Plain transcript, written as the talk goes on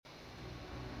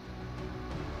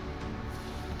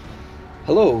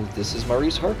Hello, this is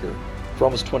Maurice Harker. For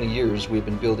almost 20 years, we have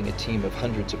been building a team of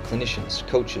hundreds of clinicians,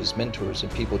 coaches, mentors,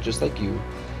 and people just like you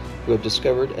who have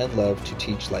discovered and love to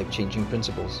teach life-changing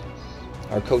principles.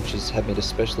 Our coaches have made a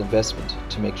special investment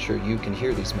to make sure you can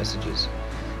hear these messages.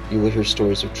 You will hear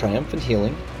stories of triumph and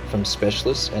healing from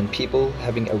specialists and people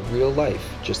having a real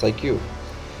life just like you.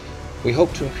 We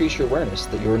hope to increase your awareness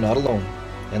that you are not alone,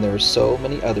 and there are so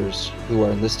many others who are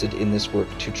enlisted in this work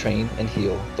to train and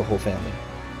heal the whole family.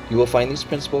 You will find these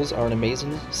principles are an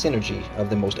amazing synergy of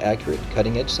the most accurate,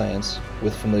 cutting-edge science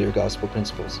with familiar gospel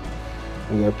principles.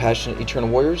 We are passionate eternal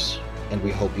warriors, and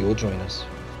we hope you will join us.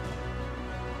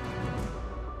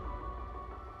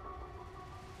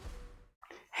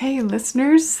 Hey,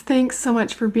 listeners, thanks so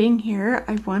much for being here.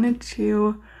 I wanted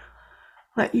to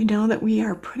let you know that we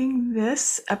are putting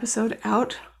this episode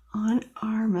out on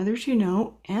our Mothers You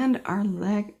Know and our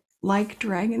Like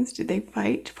Dragons Did They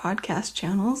Fight podcast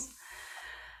channels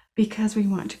because we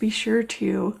want to be sure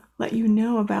to let you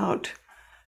know about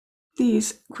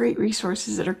these great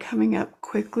resources that are coming up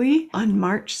quickly. On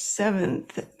March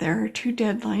 7th, there are 2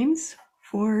 deadlines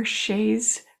for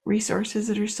Shay's resources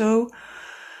that are so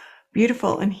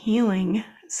beautiful and healing.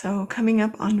 So coming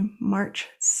up on March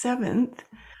 7th,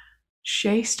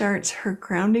 Shay starts her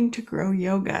Grounding to Grow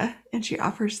yoga, and she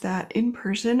offers that in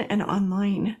person and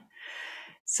online.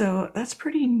 So that's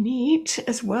pretty neat,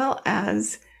 as well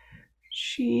as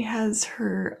she has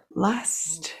her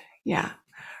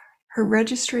her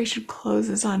registration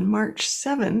closes on March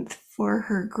 7th for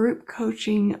her group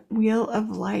coaching Wheel of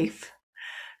Life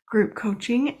group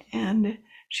coaching, and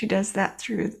she does that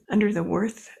under the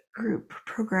Worth Group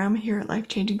program here at Life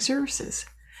Changing Services.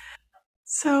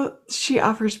 So she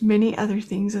offers many other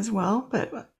things as well,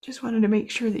 but just wanted to make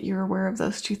sure that you're aware of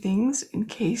those 2 things in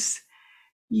case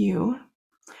you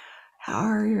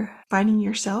are finding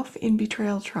yourself in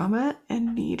betrayal trauma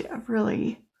and need a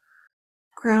really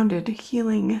grounded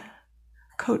healing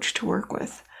coach to work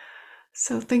with.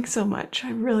 So thanks so much.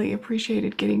 I really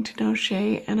appreciated getting to know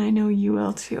Shay, and I know you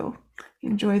will too.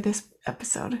 Enjoy this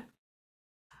episode.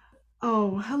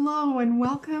 Oh, hello and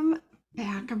welcome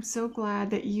back. I'm so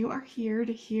glad that you are here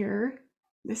to hear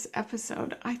this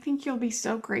episode. I think you'll be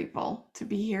so grateful to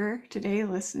be here today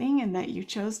listening and that you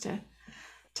chose to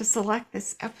select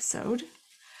this episode.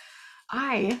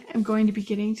 I am going to be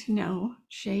getting to know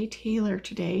Shay Taylor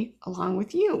today along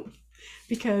with you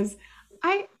because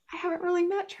I haven't really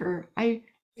met her.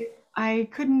 I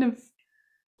couldn't have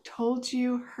told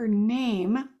you her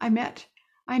name.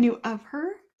 I knew of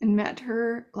her and met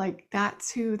her, like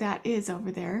that's who that is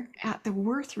over there at the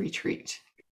Worth retreat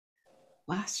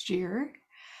last year,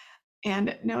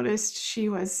 and noticed she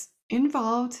was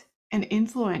involved and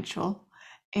influential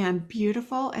and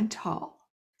beautiful and tall.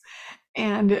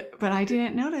 But I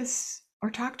didn't notice or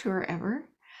talk to her ever.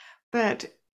 But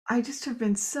I just have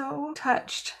been so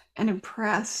touched and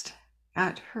impressed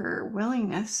at her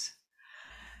willingness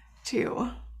to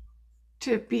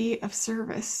be of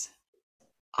service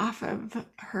off of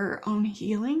her own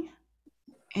healing,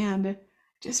 and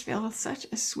just feel such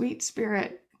a sweet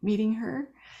spirit meeting her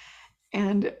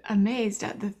and amazed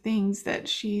at the things that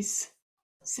she's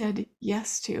said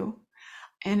yes to.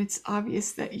 And it's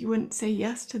obvious that you wouldn't say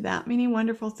yes to that many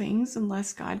wonderful things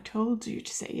unless God told you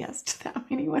to say yes to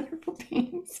that many wonderful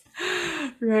things,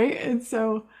 right? And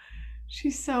so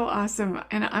she's so awesome,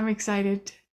 and I'm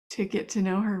excited to get to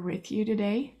know her with you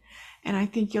today. And I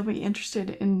think you'll be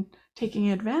interested in taking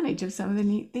advantage of some of the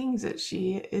neat things that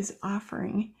she is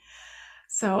offering.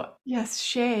 So, yes,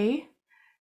 Shay,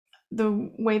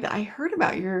 the way that I heard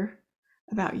about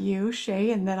you,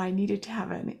 Shay, and that I needed to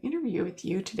have an interview with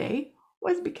you today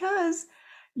was because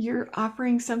you're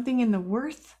offering something in the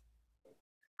Worth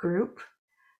group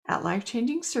at Life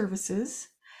Changing Services,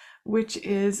 which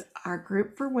is our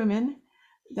group for women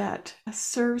that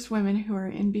serves women who are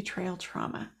in betrayal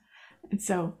trauma. And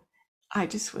so I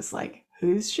just was like,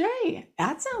 who's Shay?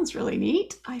 That sounds really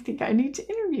neat. I think I need to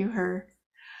interview her.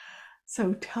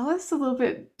 So tell us a little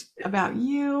bit about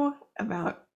you,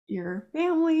 about your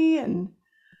family, and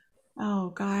oh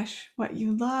gosh, what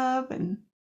you love, and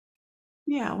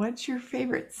yeah, what's your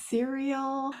favorite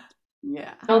cereal?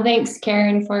 Yeah. Well, thanks,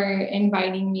 Karen, for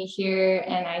inviting me here.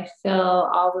 And I feel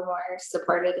all the more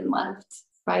supported and loved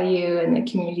by you and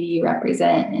the community you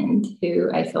represent and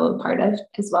who I feel a part of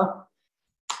as well.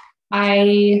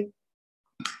 I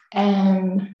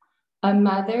am a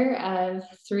mother of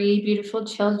 3 beautiful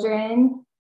children,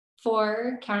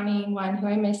 4, counting one who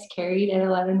I miscarried at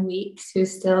 11 weeks,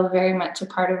 who's still very much a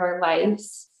part of our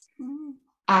lives.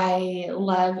 I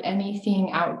love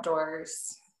anything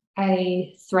outdoors.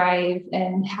 I thrive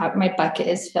and my bucket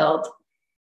is filled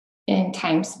in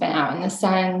time spent out in the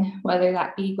sun, whether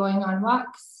that be going on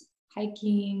walks,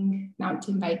 hiking,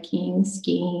 mountain biking,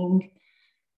 skiing.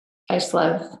 I just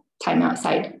love time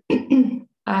outside.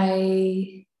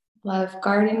 I love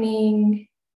gardening.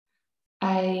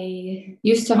 I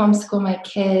used to homeschool my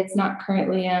kids, not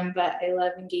currently am, but I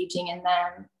love engaging in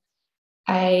them.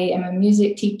 I am a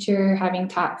music teacher, having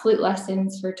taught flute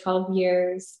lessons for 12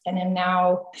 years, and am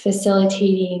now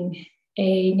facilitating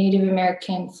a Native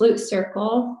American flute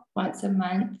circle once a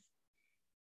month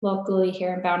locally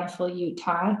here in Bountiful,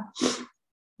 Utah,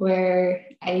 where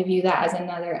I view that as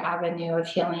another avenue of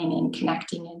healing and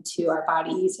connecting into our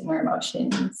bodies and our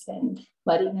emotions and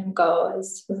letting them go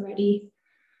as we're ready.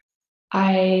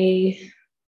 I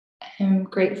am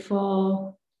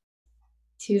grateful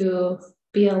to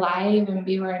be alive and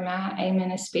be where I'm at. I'm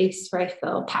in a space where I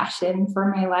feel passion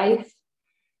for my life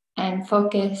and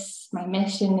focus. My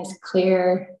mission is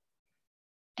clear,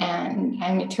 and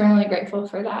I'm eternally grateful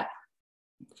for that,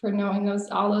 for knowing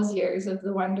all those years of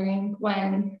the wondering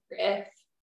when or if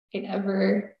I'd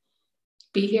ever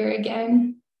be here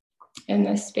again in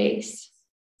this space.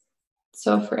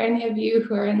 So for any of you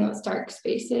who are in those dark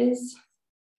spaces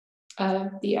of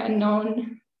the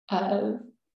unknown, of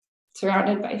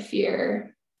surrounded by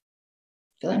fear,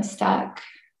 feeling stuck,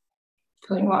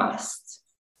 feeling lost,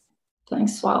 feeling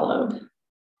swallowed,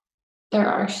 there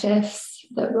are shifts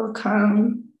that will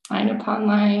come line upon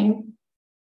line,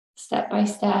 step by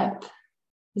step,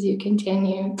 as you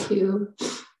continue to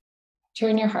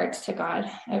turn your hearts to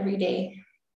God every day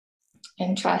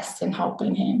and trust and hope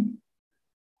in Him.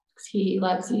 Because He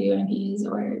loves you and He is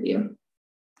aware of you.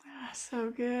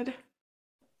 So good.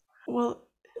 Well,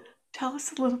 tell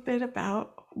us a little bit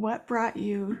about what brought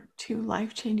you to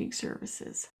Life Changing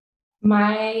Services.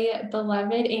 My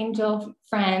beloved angel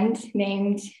friend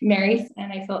named Mary,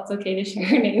 and I feel it's okay to share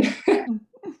her name.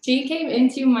 She came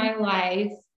into my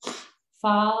life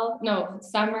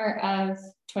summer of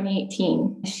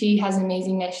 2018. She has an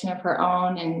amazing mission of her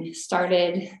own and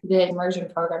started the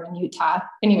immersion program in Utah.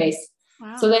 Anyways,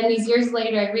 wow. So then these years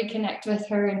later, I reconnect with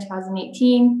her in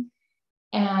 2018.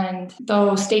 And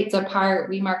though states apart,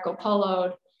 we Marco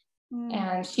Polo'd.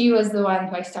 And she was the one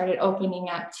who I started opening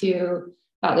up to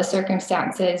about the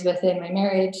circumstances within my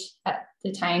marriage at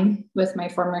the time with my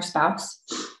former spouse.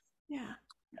 Yeah.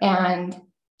 And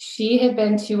she had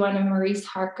been to one of Maurice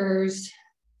Harker's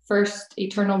first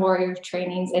Eternal Warrior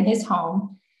trainings in his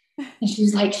home. And she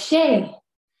was like, Shay,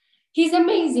 he's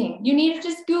amazing. You need to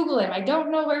just Google him. I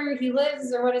don't know where he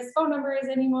lives or what his phone number is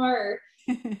anymore. Or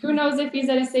who knows if he's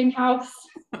at the same house.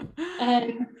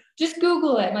 And just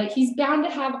Google it. Like, he's bound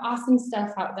to have awesome stuff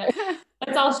out there.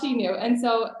 That's all she knew. And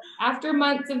so after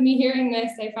months of me hearing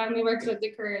this, I finally worked with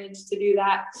the courage to do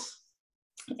that.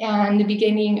 And the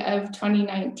beginning of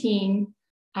 2019,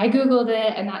 I Googled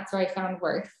it, and that's where I found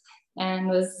Worth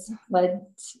and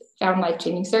found Life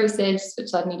Changing Services,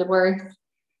 which led me to Worth.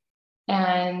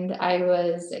 And I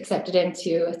was accepted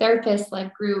into a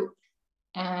therapist-led group,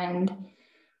 and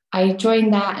I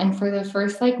joined that. And for the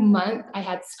first month, I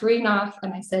had screen off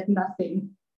and I said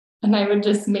nothing. And I would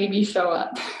just maybe show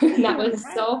up. And that was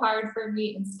so hard for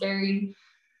me and scary.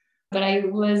 But I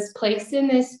was placed in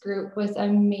this group with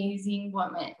amazing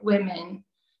women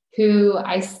who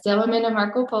I still am in a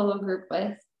Marco Polo group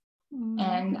with.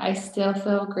 And I still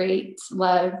feel great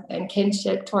love and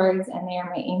kinship towards, and they are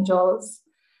my angels.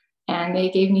 And they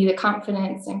gave me the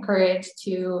confidence and courage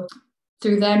to,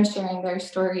 through them sharing their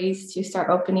stories, to start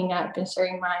opening up and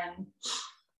sharing mine,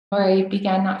 where I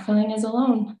began not feeling as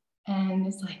alone. And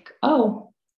it's like,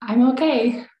 oh, I'm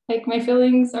okay. Like, my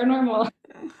feelings are normal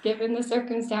given the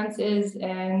circumstances.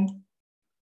 And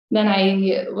then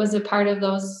I was a part of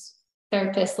those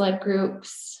therapist-led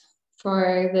groups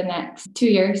for the next 2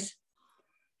 years.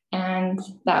 And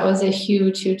that was a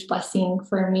huge, huge blessing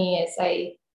for me as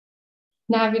I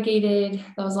navigated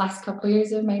those last couple of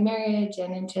years of my marriage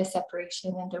and into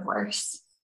separation and divorce.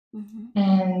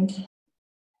 And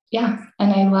and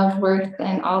I love Worth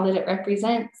and all that it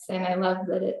represents. And I love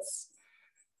that it's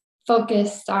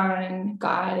focused on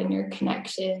God and your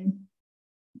connection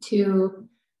to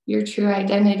your true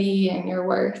identity and your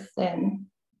worth and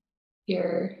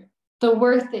the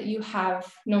worth that you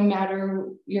have, no matter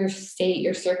your state,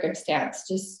 your circumstance.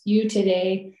 Just you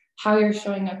today, how you're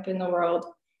showing up in the world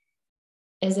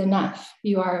is enough.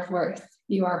 You are of worth.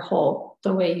 You are whole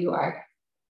the way you are.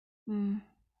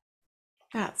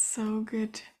 That's so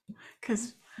good.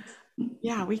 Because,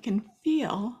 we can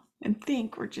feel and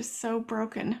think we're just so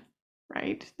broken,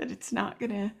 right? That it's not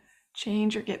going to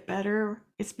change or get better.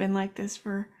 It's been like this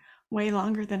for way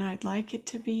longer than I'd like it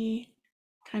to be,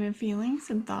 kind of feelings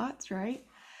and thoughts, right?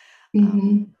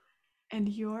 And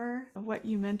what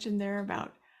you mentioned there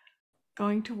about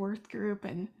going to Worth Group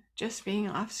and just being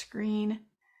off screen,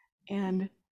 and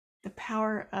the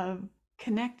power of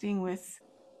connecting with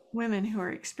women who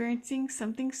are experiencing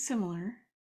something similar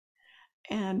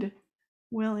and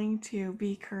willing to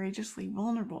be courageously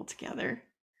vulnerable together.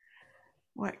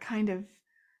 What kind of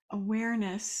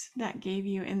awareness that gave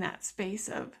you in that space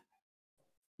of,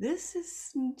 this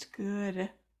isn't good.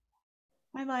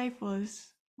 My life will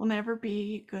never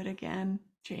be good again,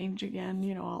 change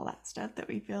again, all that stuff that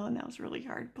we feel in those really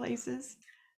hard places.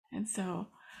 And so,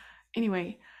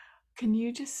 anyway, can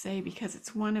you just say, because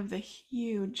it's one of the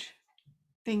huge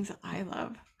things that I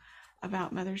love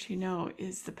about Mothers Who Know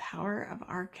is the power of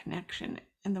our connection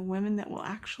and the women that will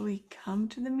actually come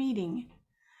to the meeting.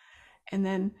 And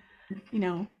then,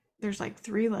 there's like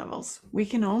 3 levels. We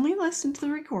can only listen to the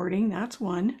recording. That's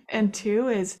 1. And 2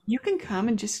 is you can come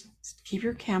and just keep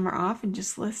your camera off and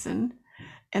just listen.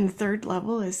 And the 3rd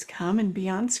level is come and be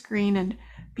on screen and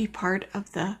be part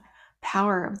of the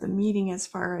power of the meeting, as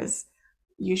far as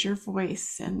use your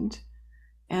voice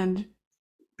and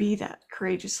be that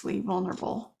courageously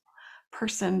vulnerable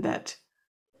person that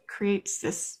creates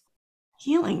this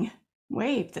healing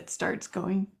wave that starts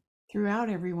going throughout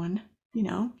everyone,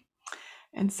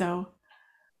 And so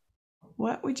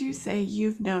what would you say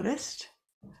you've noticed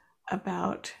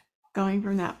about going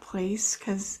from that place?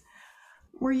 Because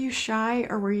were you shy,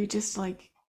 or were you just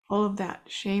like full of that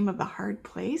shame of the hard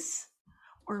place?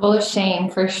 Or full of shame,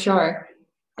 for sure.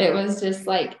 It was just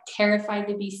like terrified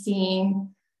to be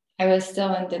seen. I was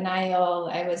still in denial.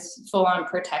 I was full on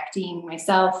protecting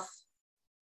myself,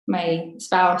 my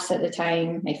spouse at the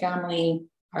time, my family,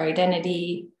 our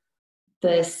identity,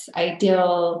 this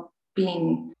ideal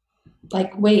being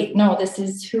like, wait, no, this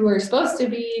is who we're supposed to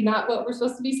be, not what we're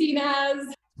supposed to be seen as.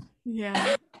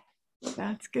 Yeah,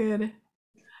 that's good.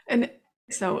 And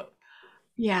so,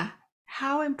 yeah,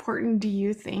 how important do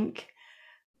you think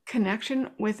connection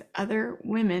with other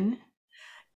women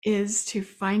is to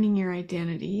finding your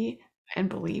identity and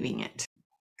believing it?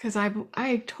 Because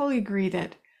I totally agree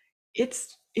that it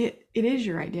is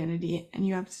your identity and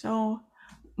you have so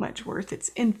much worth.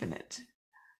 It's infinite.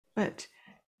 But,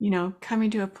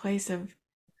 coming to a place of,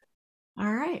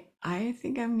 all right, I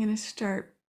think I'm going to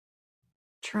start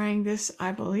trying this.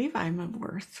 I believe I'm of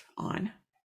worth on.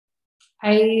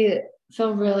 I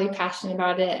feel really passionate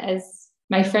about it. As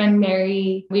my friend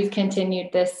Mary, we've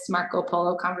continued this Marco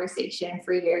Polo conversation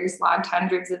for years, logged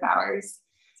hundreds of hours.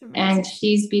 And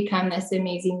she's become this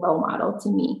amazing role model to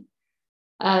me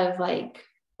of like,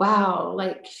 wow,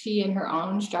 like she and her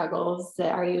own struggles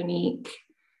that are unique.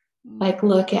 Like,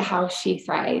 look at how she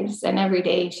thrives. And every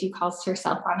day she calls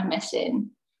herself on a mission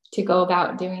to go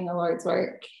about doing the Lord's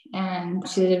work. And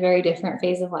she's in a very different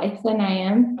phase of life than I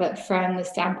am. But from the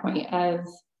standpoint of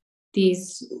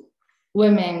these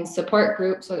women support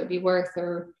groups, whether it be Worth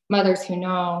or Mothers Who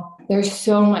Know, there's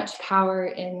so much power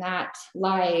in that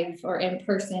live or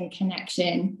in-person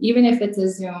connection. Even if it's a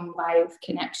Zoom live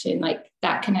connection, like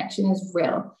that connection is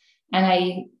real. And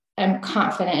I am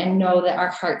confident and know that our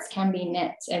hearts can be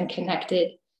knit and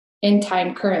connected in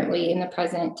time, currently in the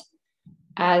present,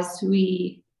 as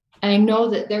I know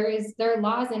that there are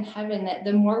laws in heaven that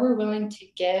the more we're willing to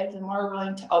give, the more we're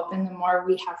willing to open, the more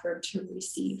we have room to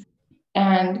receive.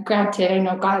 And granted, I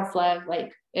know God's love,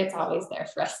 like it's always there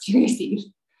for us to receive.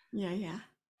 Yeah.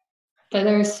 But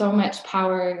there's so much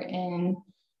power in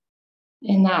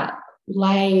that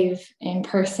live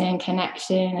in-person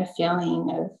connection, of feeling,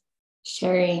 of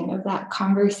sharing, of that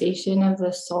conversation of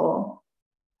the soul.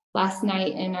 Last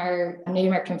night in our Native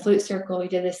American Flute Circle, we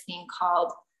did this thing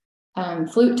called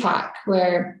Flute Talk,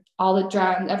 where all the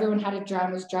drums, everyone had a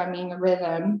drum, was drumming a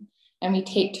rhythm, and we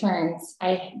take turns.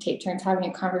 I take turns having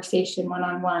a conversation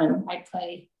one-on-one. I'd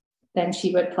play, then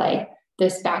she would play,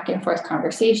 this back and forth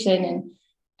conversation. And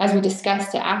as we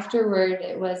discussed it afterward,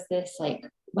 it was this like,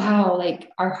 wow, like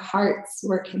our hearts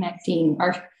were connecting,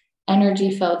 our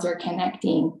energy fields were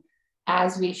connecting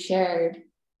as we shared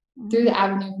through the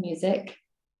avenue of music.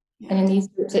 And in these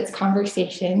groups, it's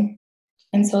conversation.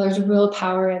 And so there's real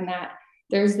power in that.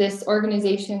 There's this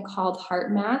organization called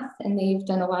Heart Math, and they've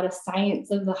done a lot of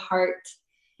science of the heart.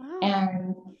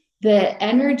 And the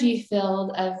energy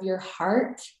field of your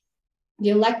heart, the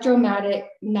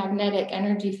electromagnetic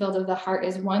energy field of the heart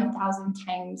is 1,000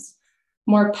 times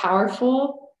more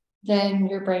powerful than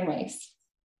your brainwaves.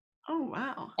 Oh,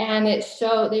 wow. And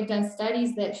they've done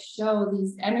studies that show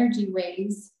these energy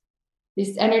waves,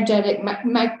 this energetic,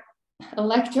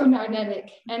 electromagnetic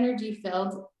energy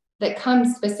field that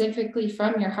comes specifically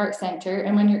from your heart center.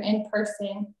 And when you're in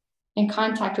person, in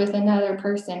contact with another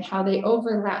person, how they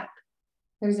overlap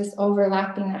There's this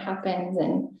overlapping that happens,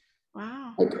 and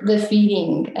Wow. like the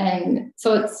feeding. And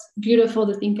so it's beautiful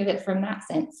to think of it from that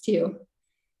sense too.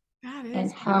 That is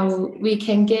And how we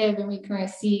can give and we can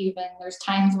receive. And there's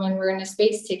times when we're in a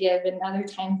space to give, and other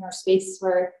times in our space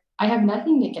where I have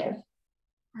nothing to give.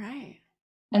 right.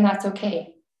 And that's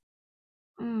okay.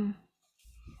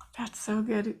 That's so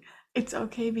good. It's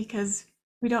okay because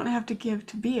we don't have to give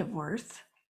to be of worth.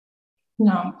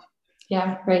 No.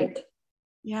 Yeah, right.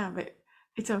 Yeah, but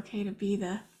it's okay to be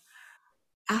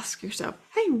ask yourself,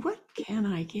 hey, what can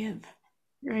I give?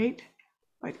 Right?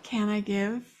 What can I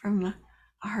give from a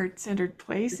heart-centered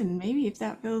place? And maybe if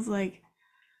that feels like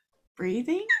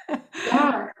breathing,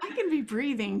 Yeah. I can be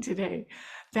breathing today.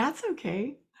 That's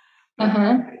okay.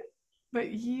 But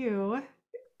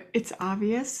it's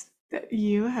obvious that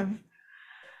you have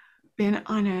been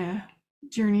on a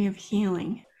journey of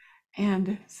healing.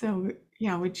 And so,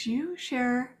 yeah, would you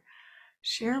share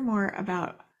more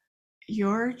about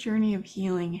your journey of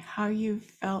healing, how you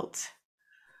felt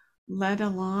led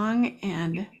along,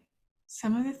 and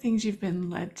some of the things you've been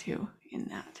led to in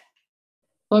that?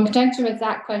 Well, in conjunction with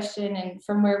that question, and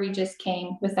from where we just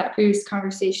came with that previous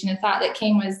conversation, a thought that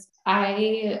came was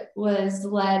I was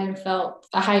led and felt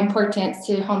a high importance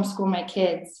to homeschool my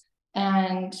kids.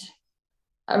 And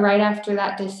right after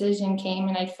that decision came,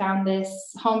 and I found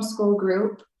this homeschool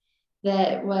group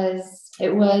that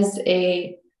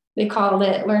they called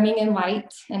it Learning in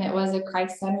Light, and it was a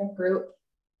Christ-centered group.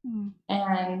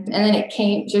 And then it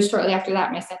came just shortly after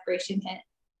that, my separation hit.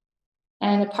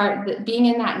 And a part of being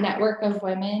in that network of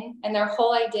women, and their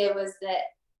whole idea was that,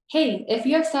 hey, if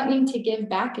you have something to give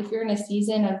back, if you're in a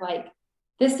season of like,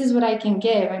 this is what I can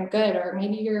give, I'm good, or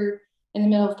maybe you're in the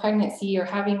middle of pregnancy or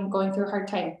going through a hard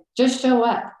time, just show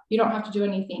up. You don't have to do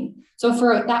anything. So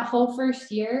for that whole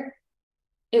first year,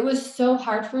 it was so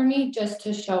hard for me just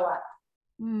to show up.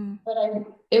 But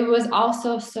it was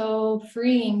also so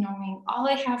freeing knowing all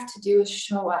I have to do is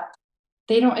show up.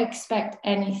 They don't expect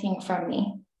anything from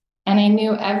me. And I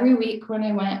knew every week when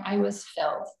I went, I was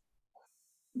filled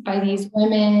by these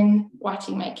women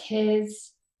watching my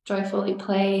kids joyfully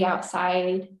play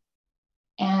outside.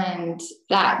 And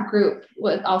that group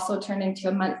would also turn into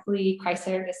a monthly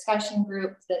Christ-centered discussion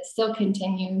group that still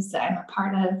continues, that I'm a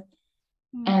part of.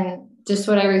 And just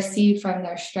what I received from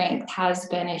their strength has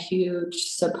been a huge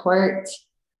support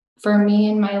for me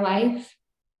in my life.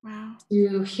 Wow.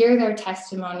 To hear their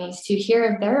testimonies, to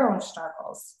hear of their own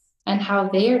struggles and how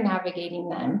they are navigating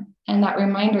them. And that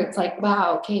reminder, it's like,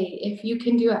 wow, okay, if you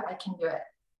can do it, I can do it.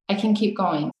 I can keep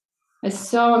going. It's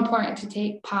so important to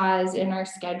take pause in our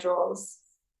schedules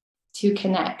to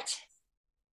connect,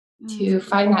 to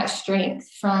find that strength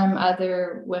from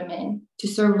other women, to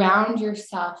surround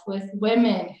yourself with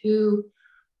women who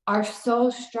are so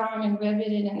strong and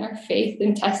riveted in their faith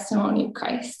and testimony of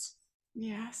Christ.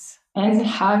 Yes. And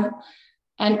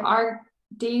are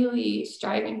daily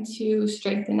striving to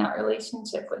strengthen that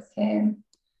relationship with him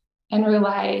and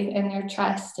rely in their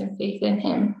trust and faith in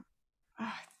him.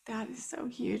 Oh, that is so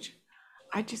huge.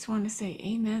 I just want to say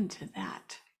amen to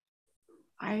that.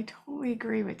 I totally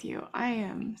agree with you. I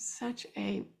am such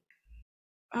a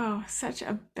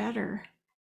better,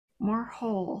 more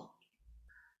whole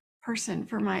person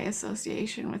for my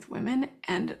association with women.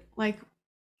 And like,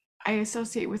 I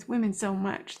associate with women so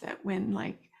much that when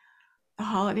like the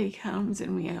holiday comes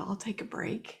and we all take a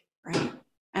break, right?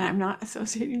 And I'm not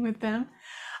associating with them,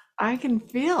 I can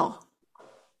feel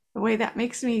the way that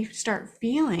makes me start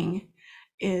feeling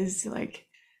is like,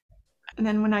 and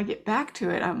then when I get back to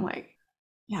it, I'm like,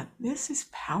 yeah, this is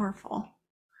powerful.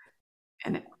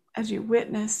 And as you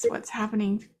witness what's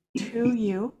happening to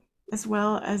you, as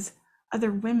well as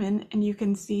other women, and you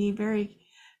can see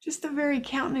the very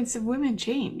countenance of women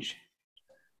change,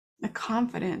 the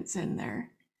confidence and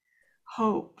their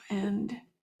hope and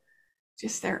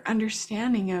just their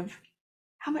understanding of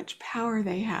how much power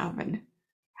they have and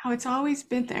how it's always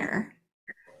been there.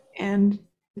 And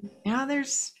now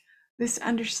there's this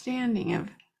understanding of,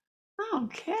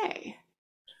 okay,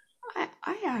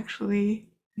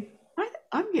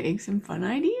 I'm getting some fun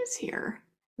ideas here,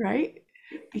 right?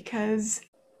 Because,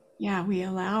 yeah, we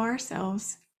allow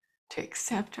ourselves to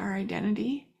accept our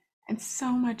identity. And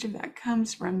so much of that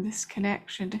comes from this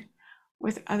connection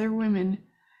with other women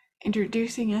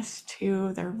introducing us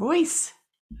to their voice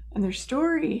and their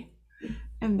story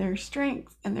and their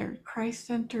strength and their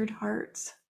Christ-centered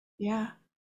hearts. Yeah,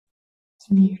 it's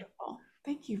beautiful.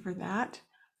 Thank you for that.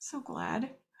 So glad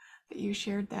that you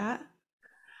shared that.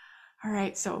 All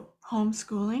right, so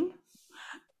homeschooling,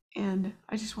 and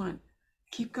I just want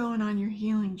to keep going on your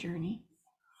healing journey.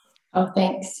 Oh,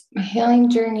 thanks. My healing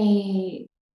journey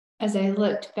as I've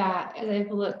looked back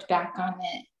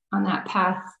on that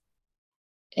path,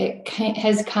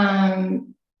 has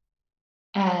come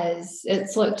as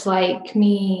it's looked like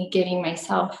me getting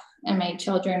myself and my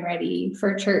children ready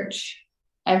for church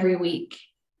every week.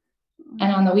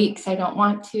 And on the weeks I don't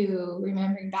want to,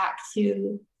 remembering back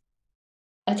to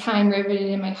a time riveted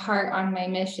in my heart on my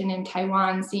mission in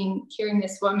Taiwan, hearing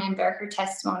this woman bear her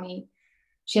testimony.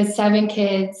 She had 7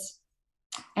 kids,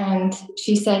 and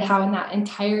she said how in that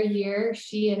entire year,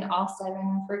 she and all 7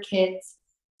 of her kids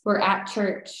were at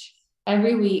church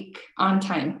every week on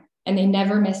time, and they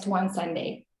never missed one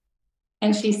Sunday.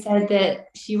 And she said that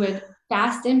she would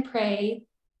fast and pray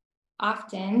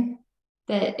often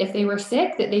that if they were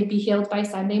sick, that they'd be healed by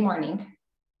Sunday morning.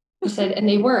 She said, and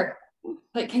they were,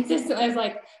 like, consistently. I was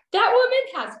like, that woman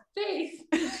has faith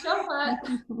to show up.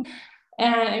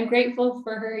 And I'm grateful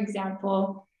for her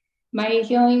example. My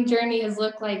healing journey has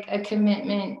looked like a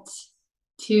commitment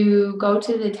to go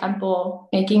to the temple,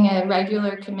 making a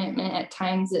regular commitment. At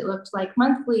times it looked like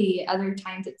monthly, other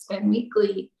times it's been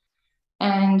weekly,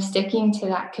 and sticking to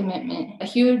that commitment. A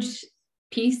huge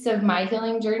piece of my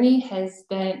healing journey has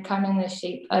come in the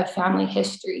shape of family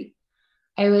history.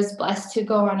 I was blessed to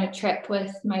go on a trip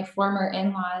with some of my former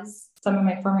in-laws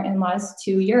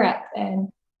to Europe. And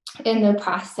in the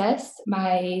process,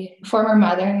 my former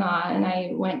mother-in-law and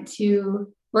I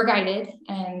were guided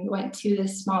and went to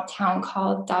this small town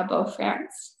called Dabo,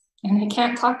 France. And I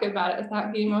can't talk about it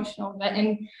without being emotional, but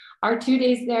in our 2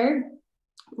 days there,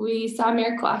 we saw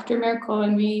miracle after miracle,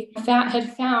 and we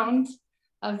had found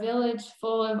a village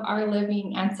full of our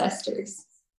living ancestors.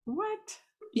 What?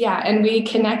 Yeah, and we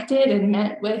connected and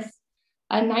met with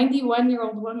a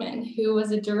 91-year-old woman who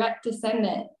was a direct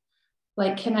descendant,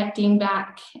 like connecting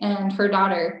back, and her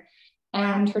daughter.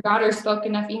 And her daughter spoke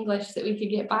enough English that we could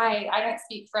get by. I didn't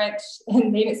speak French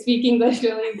and they didn't speak English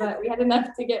really, but we had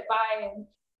enough to get by.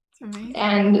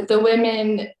 And the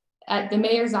women at the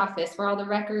mayor's office where all the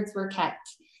records were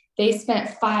kept, they spent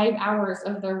 5 hours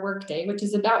of their workday, which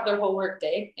is about their whole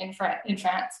workday in France,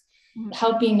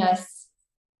 helping us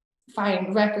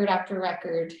find record after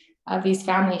record of these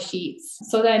family sheets.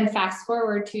 So then fast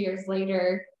forward 2 years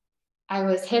later, I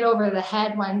was hit over the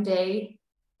head one day.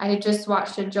 I had just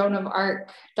watched a Joan of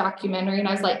Arc documentary, and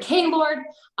I was like, hey, Lord,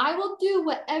 I will do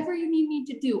whatever you need me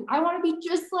to do. I want to be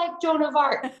just like Joan of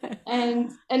Arc.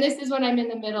 and this is when I'm in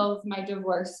the middle of my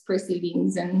divorce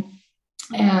proceedings and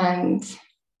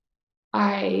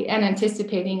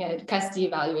anticipating a custody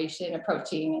evaluation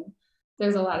approaching. And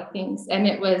there's a lot of things. And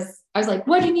I was like,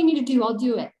 what do you need me to do? I'll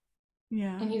do it.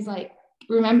 Yeah. And he's like,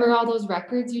 remember all those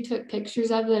records you took pictures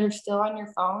of that are still on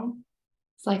your phone?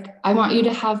 It's like, I want you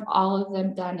to have all of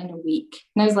them done in a week.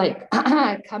 And I was like,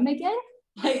 come again?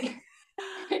 Like,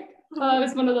 it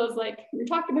was one of those, like, you're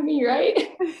talking to me,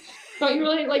 right? Don't you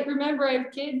really, like, remember I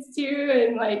have kids too?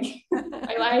 And like,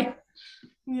 I lie.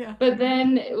 Yeah. But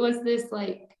then it was this,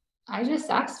 like, I just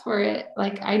asked for it.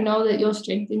 Like, I know that you'll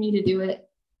strengthen me to do it.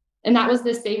 And that was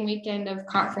the same weekend of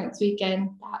conference weekend,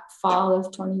 that fall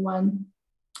of 21.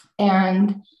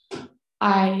 And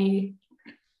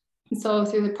so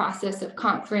through the process of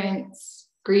conference,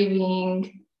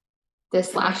 grieving,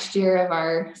 this last year of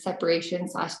our separation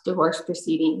 / divorce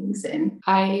proceedings, and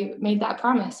I made that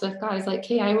promise with God. I was like,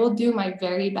 hey, I will do my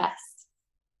very best.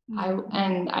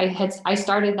 I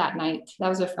started that night. That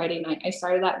was a Friday night. I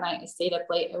started that night. I stayed up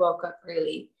late. I woke up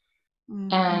early.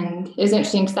 Mm-hmm. And it was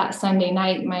interesting because that Sunday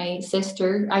night, my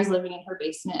sister, I was living in her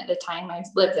basement at the time. I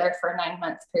lived there for a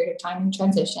 9-month period of time in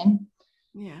transition.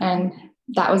 Yeah. And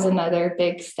that was another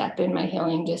big step in my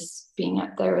healing, just being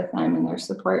up there with them and their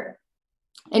support.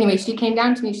 Anyway, she came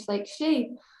down to me. She's like,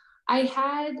 Shay, I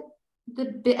had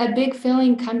a big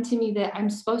feeling come to me that I'm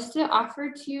supposed to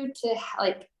offer to you to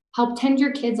like help tend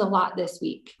your kids a lot this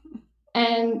week.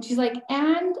 And she's like,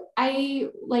 and I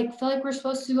like feel like we're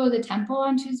supposed to go to the temple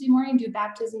on Tuesday morning, do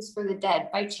baptisms for the dead.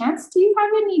 By chance, do you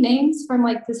have any names from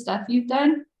like the stuff you've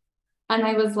done? And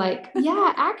I was like,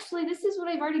 yeah, actually, this is what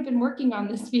I've already been working on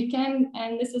this weekend.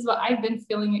 And this is what I've been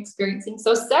experiencing.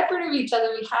 So separate of each other,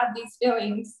 we have these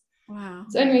feelings. Wow.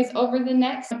 So anyways, over the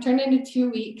next, turned into 2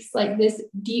 weeks, like this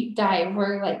deep dive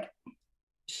where like,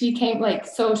 she came like,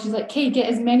 so she's like, okay, get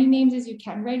as many names as you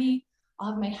can ready.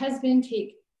 I'll have my husband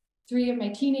take 3 of my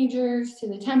teenagers to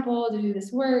the temple to do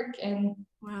this work. And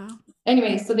wow.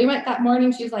 Anyway, so they went that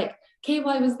morning. She's like, okay,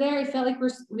 well, I was there. I felt like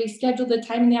we scheduled a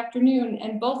time in the afternoon,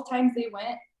 and both times they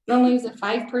went, it only was a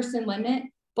 5-person limit.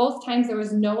 Both times there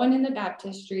was no one in the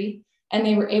baptistry, and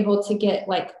they were able to get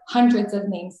like hundreds of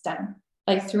names done,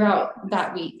 like throughout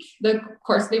that week. Of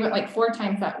course, they went like 4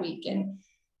 times that week, and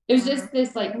it was just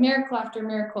this like miracle after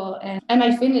miracle. And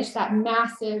I finished that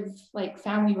massive like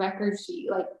family record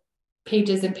sheet, like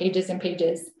pages and pages and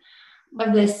pages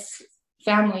of this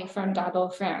family from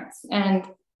Dabo, France. And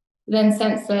then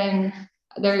since then,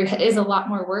 there is a lot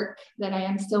more work that I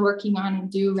am still working on and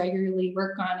do regularly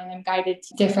work on, and I'm guided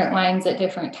to different lines at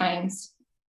different times.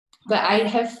 But I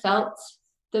have felt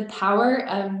the power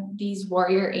of these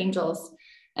warrior angels.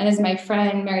 And as my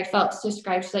friend Mary Phelps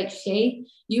described, she's like, Shay,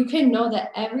 you can know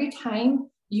that every time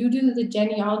you do the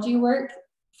genealogy work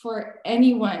for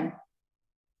anyone,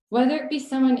 whether it be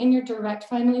someone in your direct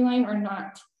family line or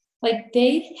not, like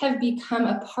they have become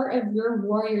a part of your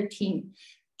warrior team.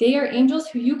 They are angels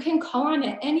who you can call on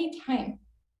at any time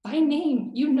by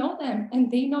name. You know them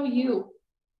and they know you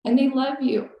and they love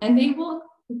you and they will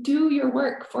do your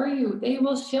work for you. They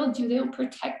will shield you. They will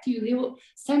protect you. They will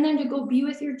send them to go be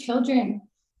with your children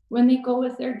when they go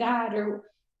with their dad or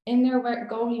in their work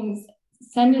goings.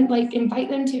 Send them, like invite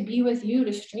them to be with you,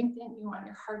 to strengthen you on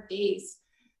your hard days.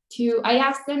 I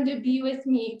asked them to be with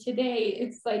me today.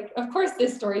 It's like, of course,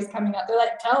 this story is coming up. They're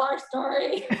like, tell our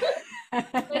story.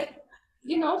 Like,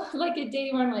 you know, like a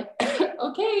day where I'm like,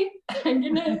 okay,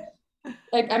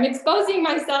 I'm exposing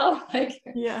myself. Like,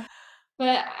 yeah.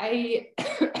 But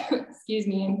excuse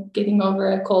me, I'm getting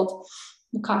over a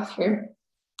cough here.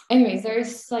 Anyways,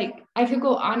 there's like, I could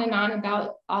go on and on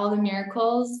about all the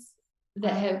miracles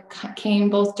that have came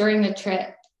both during the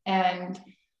trip and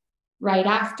right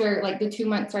after, like the 2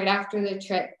 months right after the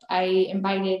trip. I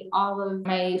invited all of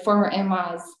my former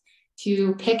in-laws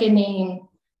to pick a name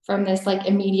from this like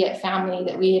immediate family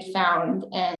that we had found.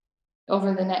 And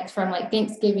over the next, from like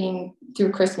Thanksgiving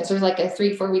through Christmas, there's like a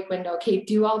 3-4 week window. Okay,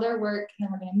 do all their work and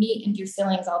then we're going to meet and do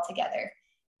sealings all together.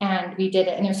 And we did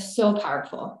it and it was so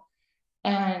powerful.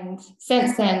 And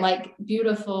since then, like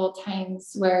beautiful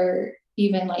times where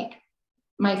even like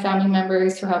my family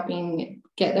members who are helping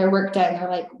get their work done, they're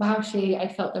like, wow, Shay, I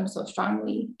felt them so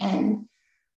strongly. And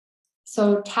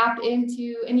so tap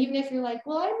into, and even if you're like,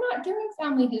 well, I'm not doing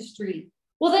family history,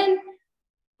 well then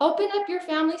open up your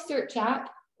family search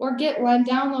app or get one,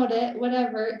 download it,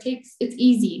 whatever. It's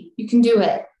easy. You can do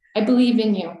it. I believe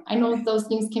in you. I know those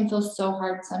things can feel so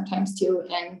hard sometimes too,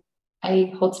 and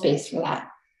I hold space for that.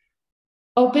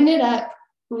 Open it up,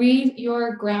 read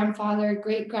your grandfather,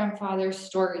 great grandfather's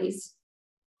stories.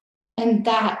 And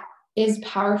that is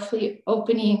powerfully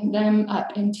opening them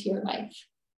up into your life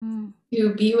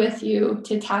to be with you,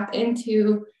 to tap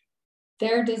into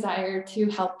their desire to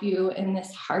help you in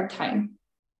this hard time.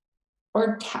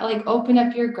 Or like open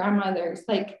up your grandmothers.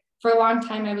 Like for a long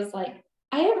time, I was like,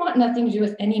 I want nothing to do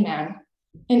with any man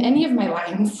in any of my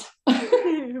lines.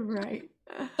 Right.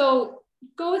 So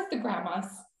go with the grandmas.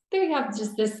 They have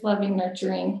just this loving,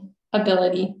 nurturing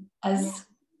ability as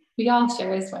we all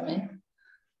share as women.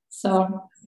 So.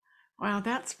 Wow,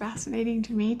 that's fascinating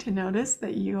to me to notice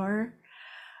that your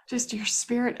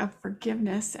spirit of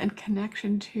forgiveness and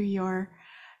connection to your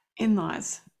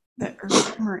in-laws, that are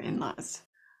former in-laws.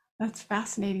 That's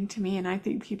fascinating to me, and I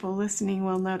think people listening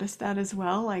will notice that as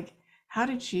well. Like, how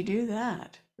did she do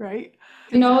that, right?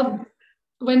 You know,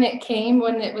 when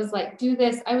it was like, do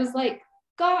this, I was like,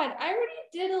 God, I already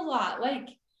did a lot. Like,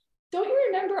 don't you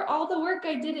remember all the work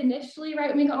I did initially, right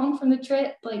when we got home from the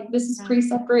trip? Like, this is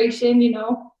pre-separation, you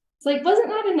know? It's like, wasn't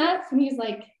that enough? And he's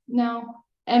like, no.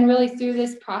 And really through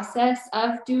this process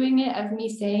of doing it, of me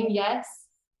saying yes,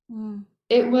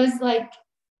 it was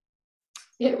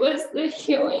the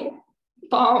healing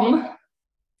balm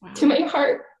to my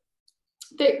heart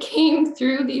that came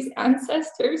through these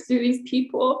ancestors, through these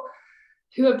people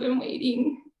who have been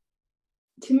waiting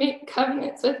to make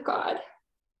covenants with God.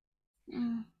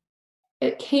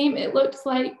 It looked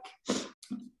like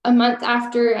a month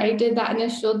after I did that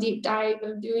initial deep dive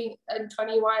of doing in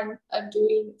 21 of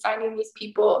finding these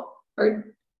people,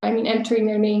 entering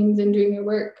their names and doing their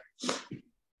work.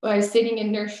 I was sitting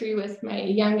in nursery with my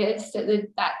youngest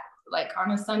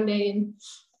on a Sunday and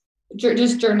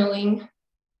just journaling.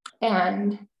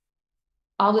 And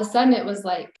all of a sudden it was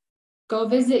like, go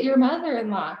visit your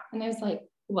mother-in-law. And I was like,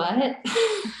 what? I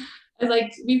was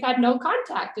like, we've had no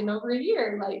contact in over a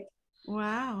year. Like,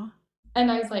 wow. And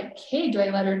I was like, hey, do I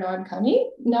let her know I'm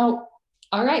coming? No.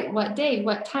 All right. What day?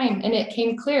 What time? And it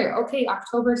came clear. Okay,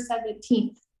 October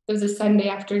 17th. It was a Sunday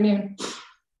afternoon.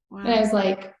 Wow. And I was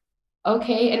like,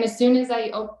 okay. And as soon as I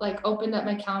opened up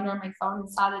my calendar on my phone and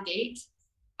saw the date,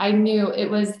 I knew it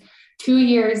was 2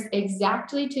 years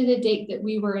exactly to the date that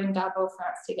we were in Dabo,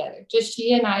 France together. Just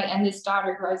she and I and this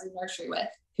daughter who I was in nursery with,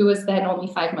 who was then only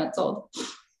 5 months old.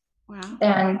 Wow.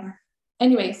 And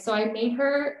anyway, so I made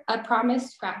her a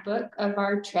promise scrapbook of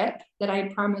our trip that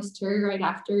I promised her right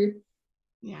after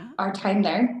our time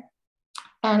there.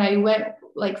 And I went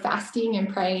like fasting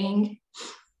and praying,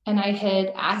 and I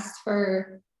had asked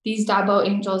for these Dabo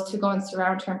angels to go and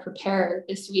surround her and prepare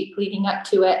this week leading up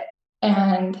to it.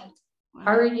 And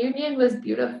our reunion was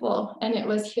beautiful, and it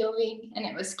was healing, and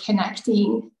it was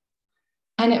connecting.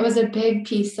 And it was a big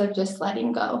piece of just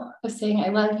letting go, of saying, I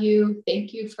love you.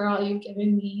 Thank you for all you've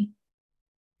given me.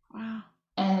 Wow.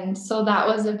 And so that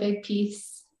was a big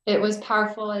piece. It was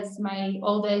powerful, as my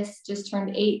oldest just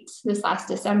turned 8 this last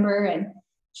December, and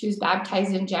she was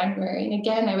baptized in January. And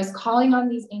again, I was calling on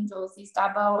these angels, these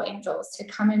Dabo angels, to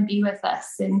come and be with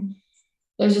us. And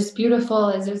it was just beautiful,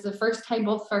 as it was the first time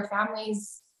both of our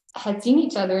families had seen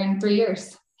each other in 3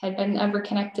 years, had been ever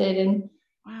connected. And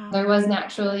there was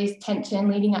naturally tension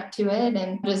leading up to it,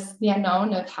 and just the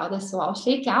unknown of how this will all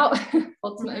shake out.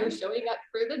 Ultimately, we're showing up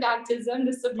for the baptism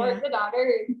to support the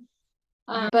daughter.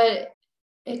 But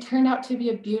it turned out to be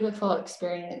a beautiful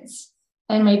experience.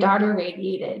 And my daughter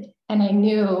radiated, and I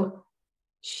knew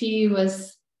she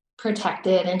was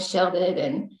protected and shielded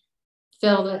and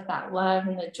filled with that love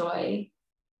and the joy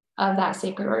of that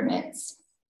sacred ordinance.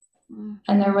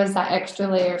 And there was that extra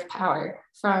layer of power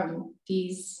from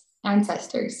these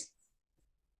ancestors.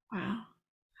 Wow.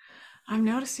 I'm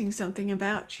noticing something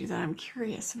about you that I'm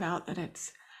curious about, that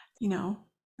it's, the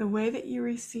way that you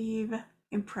receive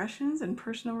impressions and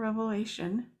personal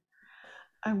revelation.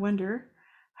 I wonder,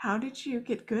 how did you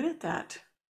get good at that?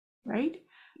 Right?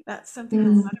 That's something a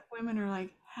lot of women are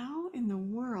like, how in the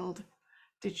world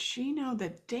did she know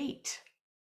the date,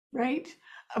 right,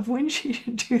 of when she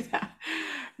should do that,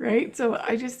 right? So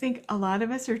I just think a lot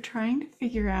of us are trying to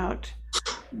figure out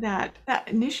that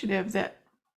initiative that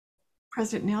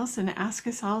President Nelson asked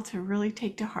us all to really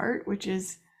take to heart, which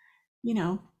is,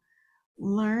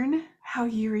 learn how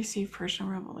you receive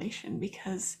personal revelation,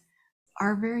 because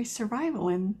our very survival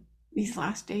in these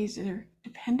last days are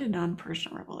dependent on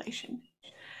personal revelation.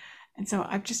 And so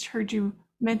I've just heard you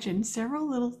mention several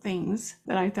little things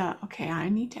that I thought, okay, I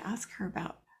need to ask her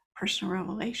about personal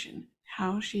revelation,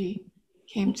 how she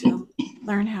came to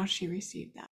learn how she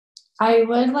received that. I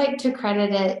would like to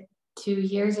credit it to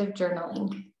years of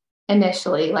journaling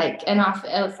initially,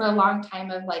 and for a long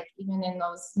time of even in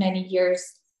those many years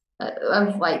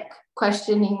of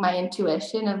questioning my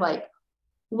intuition of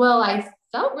well, I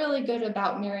felt really good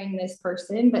about marrying this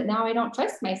person, but now I don't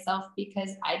trust myself because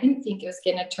I didn't think it was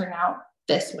going to turn out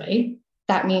this way.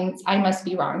 That means I must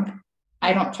be wrong.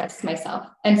 I don't trust myself.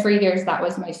 And for years, that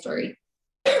was my story.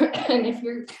 And if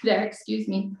you're there, excuse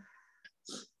me,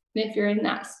 if you're in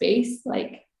that space,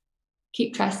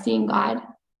 keep trusting God.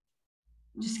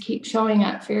 Just keep showing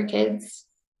up for your kids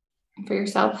and for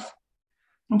yourself,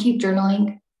 and keep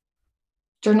journaling.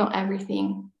 Journal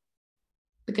everything,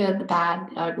 the good, the bad,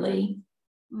 the ugly.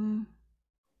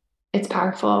 It's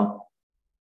powerful.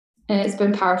 And it's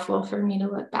been powerful for me to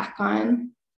look back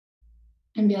on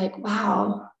and be like,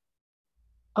 wow,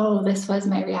 oh, this was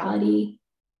my reality.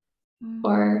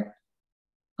 Or,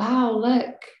 wow,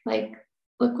 look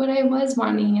what I was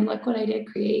wanting, and look what I did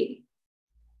create.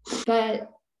 But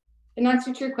in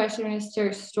answer to your question,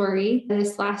 Mr. Story,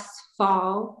 this last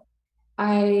fall,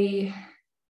 I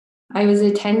was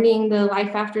attending the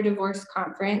Life After Divorce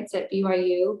conference at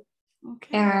BYU.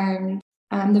 Okay.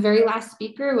 And the very last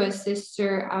speaker was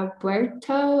Sister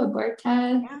Alberta,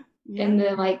 in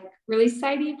the Release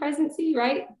Society presidency,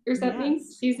 right? Or something.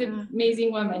 Yes. She's an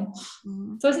amazing woman.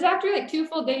 So this is after 2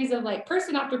 full days of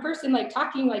person after person,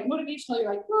 talking motivational.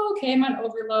 You're oh, okay, I'm on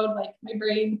overload. My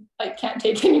brain can't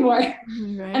take anymore. Right.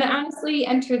 And I honestly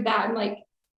entered that. I'm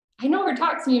I know her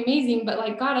talk's gonna be amazing,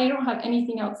 but God, I don't have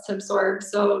anything else to absorb.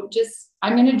 So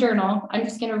I'm going to journal. I'm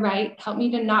just going to write. Help me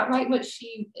to not write what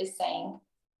she is saying,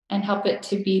 and help it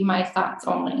to be my thoughts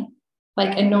only.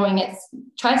 And knowing it's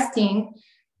trusting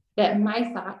that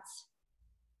my thoughts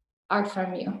are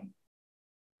from you.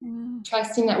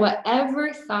 Trusting that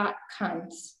whatever thought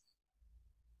comes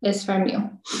is from you.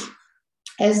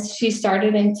 As she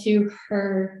started into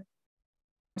her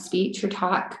speech, her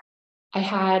talk, I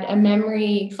had a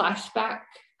memory flashback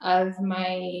of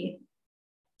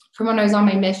from when I was on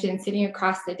my mission, sitting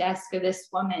across the desk of this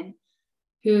woman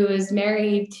who was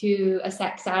married to a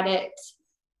sex addict,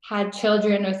 had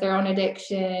children with their own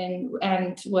addiction,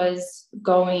 and was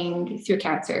going through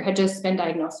cancer, had just been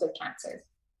diagnosed with cancer.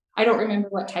 I don't remember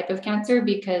what type of cancer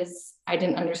because I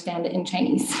didn't understand it in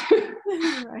Chinese.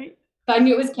 Right. But I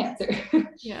knew it was cancer.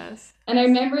 Yes. And I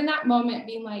remember in that moment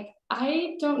being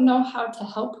I don't know how to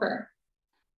help her.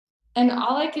 And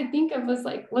all I could think of was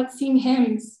let's sing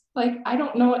hymns. I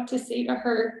don't know what to say to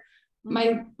her.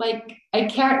 I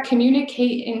can't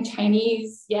communicate in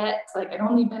Chinese yet. I'd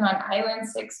only been on island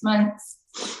 6 months.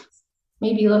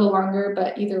 maybe a little longer,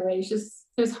 but either way, it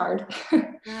was hard.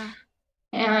 Yeah.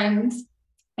 And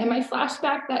my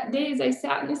flashback that day as I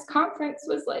sat in this conference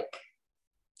was like,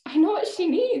 I know what she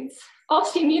needs. All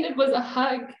she needed was a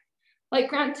hug. Like,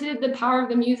 granted, the power of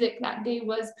the music that day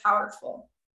was powerful.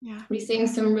 Yeah. We sang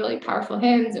some really powerful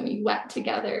hymns and we wept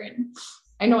together. And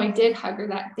I know I did hug her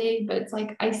that day, but it's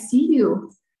like, I see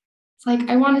you. It's like,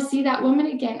 I want to see that woman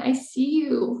again. I see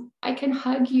you. I can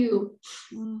hug you.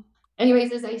 Mm.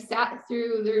 Anyways, as I sat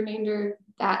through the remainder of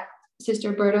that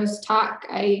Sister Berto's talk,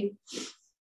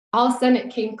 all of a sudden it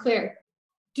came clear.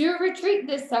 Do a retreat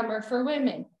this summer for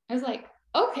women. I was like,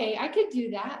 okay, I could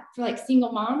do that for like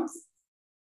single moms.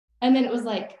 And then it was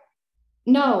like,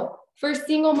 no, for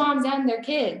single moms and their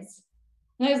kids.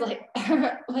 And I was like,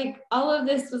 like all of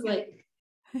this was like,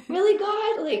 really,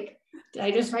 God? Like, did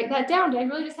I just write that down? Did I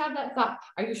really just have that thought?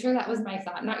 Are you sure that was my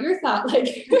thought, not your thought?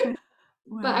 Like,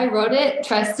 wow. But I wrote it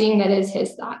trusting that it's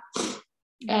his thought.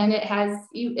 And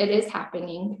it is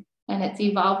happening. And it's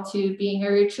evolved to being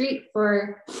a retreat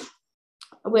for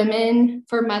women,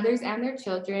 for mothers and their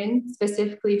children,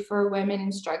 specifically for women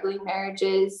in struggling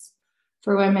marriages,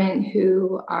 for women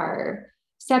who are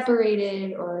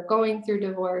separated or going through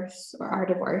divorce or are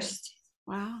divorced.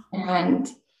 Wow. And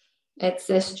it's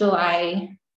this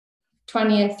July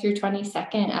 20th through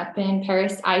 22nd up in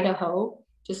Paris, Idaho,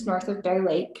 just north of Bear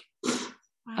Lake.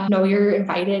 Wow. No, you're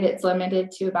invited. It's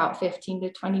limited to about 15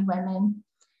 to 20 women.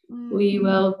 Mm-hmm. We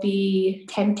will be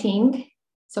tenting.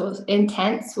 So in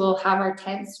tents, we'll have our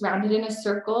tents rounded in a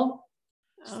circle,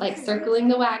 just like circling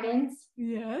the wagons.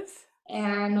 Yes.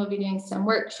 And we'll be doing some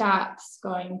workshops,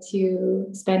 going to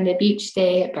spend a beach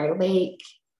day at Bear Lake.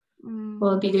 Mm.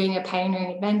 We'll be doing a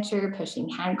pioneering adventure, pushing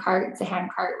hand carts. A hand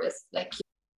cart was like a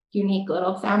unique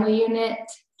little family unit.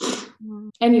 Mm.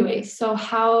 Anyway, so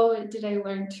how did I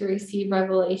learn to receive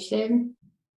revelation?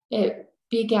 It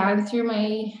began through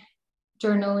my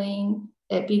journaling.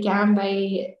 It began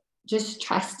by just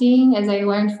trusting, as I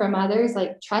learned from others,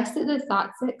 like trust that the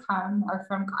thoughts that come are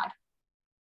from God.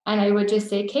 And I would just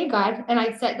say, okay, God, and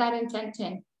I set that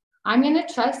intention. I'm going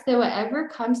to trust that whatever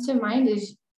comes to mind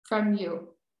is from you.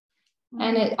 Mm-hmm.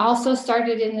 And it also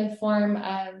started in the form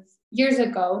of years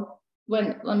ago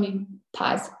let me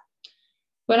pause.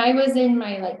 When I was in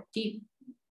my like deep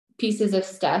pieces of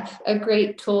stuff, a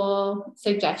great tool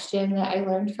suggestion that I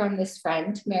learned from this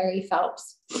friend, Mary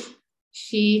Phelps,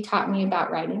 she taught me about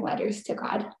writing letters to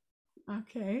God.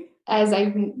 Okay. As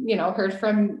I've, heard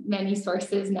from many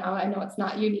sources now, I know it's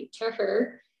not unique to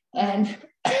her.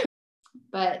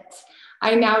 But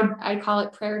I call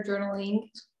it prayer journaling.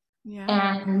 Yeah.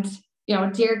 And,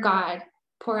 dear God,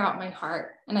 pour out my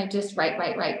heart. And I just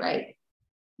write.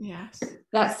 Yes.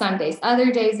 That's some days.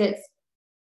 Other days it's,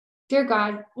 dear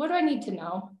God, what do I need to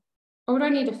know? Or what do I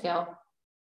need to feel?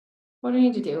 What do I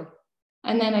need to do?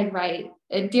 And then I'd write,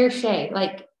 dear Shay,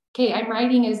 like, okay, I'm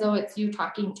writing as though it's you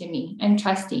talking to me and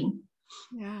trusting.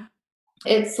 Yeah.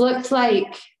 It's looked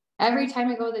like every time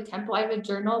I go to the temple, I have a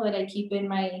journal that I keep in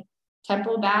my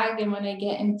temple bag. And when I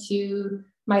get into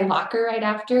my locker right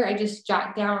after, I just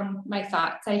jot down my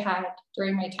thoughts I had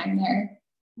during my time there.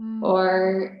 Mm.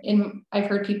 Or I've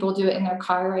heard people do it in their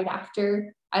car right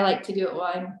after. I like to do it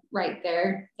while I'm right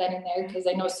there, then and there, because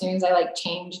I know as soon as I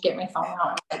change, get my phone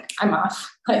out, I'm off.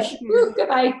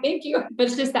 Goodbye, thank you. But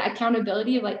it's just that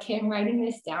accountability of okay, I'm writing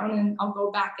this down, and I'll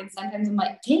go back, and sometimes I'm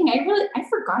like, dang, I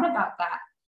forgot about that.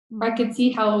 Mm-hmm. Or I could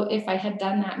see how if I had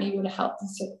done that, maybe it would have helped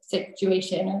the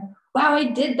situation. Or wow, I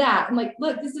did that. I'm like,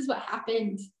 look, this is what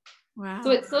happened. Wow.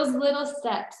 So it's those little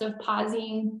steps of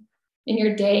pausing in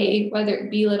your day, whether it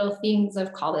be little things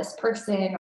of call this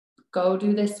person, go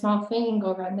do this small thing,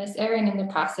 go run this errand, in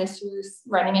the process you're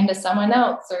running into someone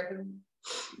else or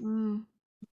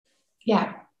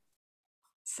yeah.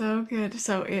 So good.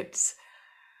 So it's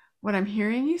what I'm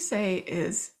hearing you say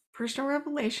is personal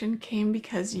revelation came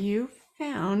because you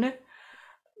found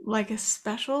like a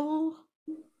special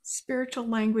spiritual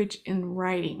language in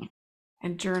writing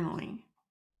and journaling.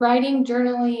 Writing,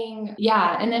 journaling,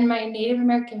 yeah. And then my Native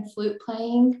American flute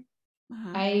playing,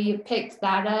 I picked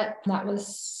that up. That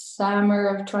was summer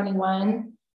of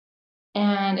 21.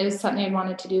 And it was something I'd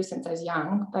wanted to do since I was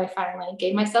young, but I finally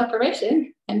gave myself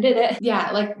permission and did it.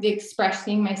 Yeah, like the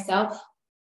expressing myself.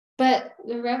 But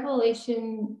the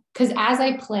revelation, because as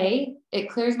I play, it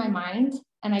clears my mind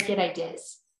and I get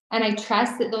ideas. And I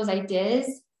trust that those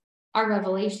ideas are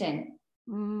revelation.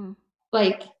 Mm.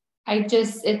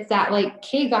 It's that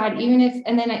okay, God, even if,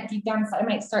 and then deep down inside, I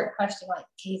might start questioning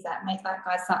okay, is that my thought,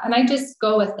 God's thought? And I just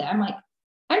go with it.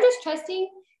 I'm just trusting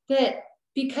that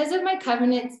because of my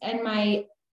covenants and my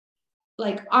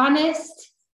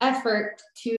honest effort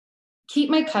to keep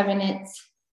my covenants,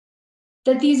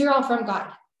 that these are all from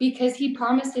God, because he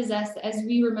promises us, as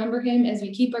we remember him, as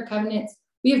we keep our covenants,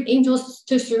 we have angels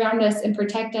to surround us and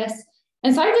protect us.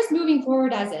 And so I'm just moving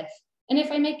forward as if. And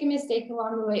if I make a mistake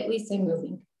along the way, at least I'm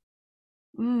moving.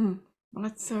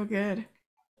 That's so good.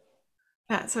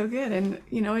 That's so good. And,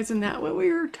 isn't that what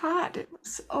we were taught?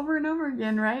 It's over and over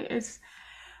again, right? It's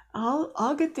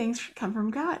all good things come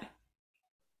from God.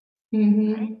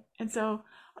 Mm-hmm. And so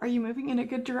are you moving in a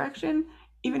good direction?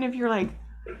 Even if you're like,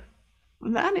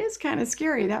 that is kind of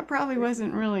scary. That probably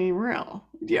wasn't really real.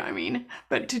 Do you know what I mean?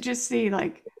 But to just see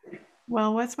like,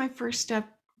 well, what's my first step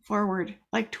forward,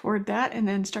 like toward that, and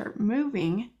then start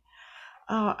moving.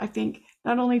 I think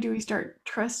not only do we start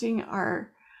trusting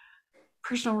our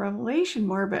personal revelation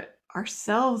more, but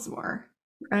ourselves more,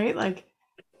 right? Like,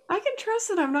 I can trust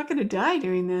that I'm not going to die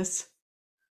doing this.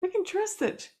 I can trust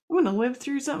that I'm going to live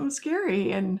through something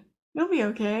scary and it'll be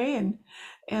okay.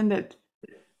 And that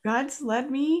God's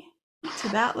led me to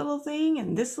that little thing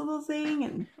and this little thing.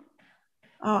 And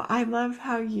I love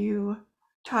how you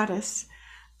taught us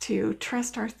to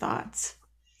trust our thoughts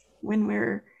when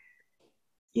we're,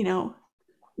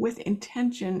 with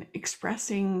intention,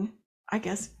 expressing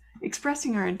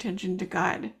our intention to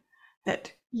God,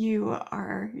 that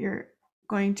you're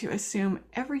going to assume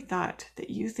every thought that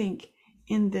you think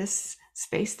in this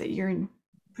space that you're in,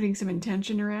 putting some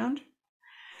intention around,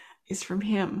 is from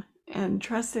him, and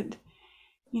trust that,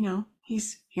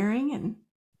 he's hearing and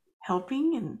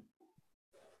helping and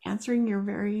answering your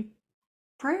very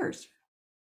prayers.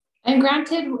 And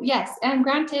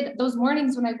granted, those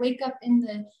mornings when I wake up in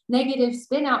the negative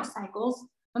spin out cycles,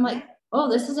 I'm like, oh,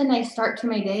 this is a nice start to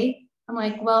my day. I'm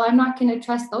like, well, I'm not going to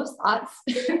trust those thoughts.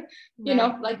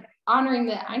 Like honoring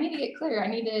that I need to get clear. I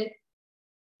need to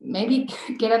maybe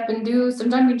get up and do some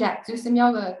jumping jacks, do some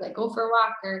yoga, like go for a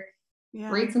walk or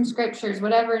read some scriptures,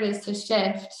 whatever it is to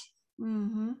shift.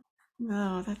 Mm-hmm.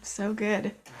 Oh, that's so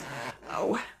good.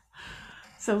 Oh,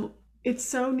 so it's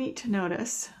so neat to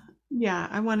notice. Yeah,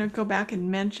 I want to go back and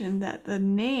mention that the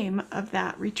name of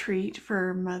that retreat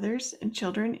for mothers and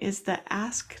children is the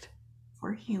Asked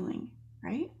for Healing,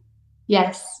 right?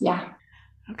 Yes, yeah.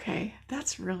 Okay,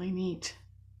 that's really neat.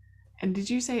 And did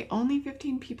you say only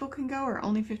 15 people can go, or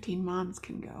only 15 moms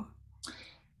can go?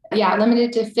 Yeah,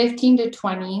 limited to 15 to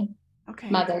 20 okay.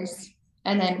 mothers.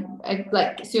 And then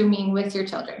like assuming with your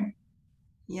children.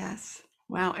 Yes.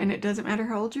 Wow. And it doesn't matter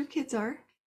how old your kids are?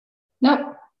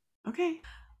 Nope. Okay.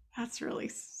 That's really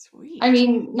sweet. I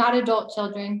mean, not adult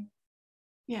children.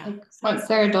 Yeah. Like once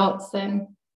they're adults,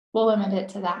 then we'll limit it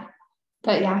to that.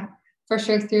 But yeah, for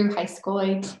sure through high school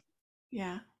age.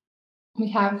 Yeah. We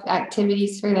have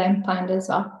activities for them planned as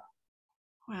well.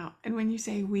 Wow. And when you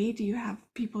say we, do you have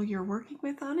people you're working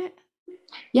with on it?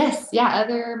 Yes. Yeah.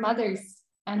 Other mothers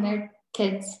and their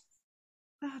kids.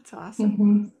 That's awesome.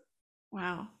 Mm-hmm.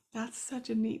 Wow. That's such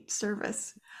a neat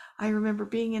service. I remember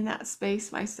being in that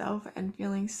space myself and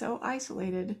feeling so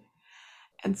isolated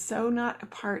and so not a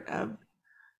part of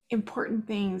important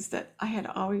things that I had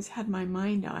always had my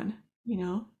mind on,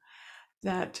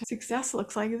 that success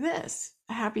looks like this,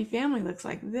 a happy family looks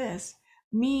like this,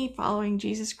 me following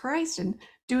Jesus Christ and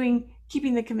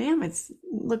keeping the commandments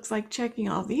looks like checking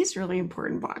all these really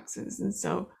important boxes. And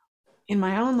so in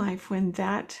my own life, when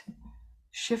that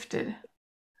shifted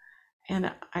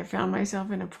and I found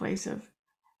myself in a place of,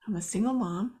 I'm a single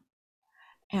mom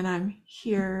and I'm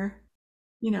here,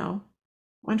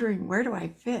 wondering, where do I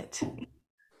fit?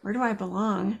 Where do I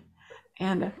belong?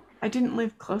 And I didn't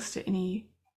live close to any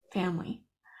family.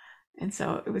 And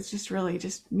so it was just really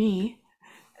just me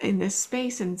in this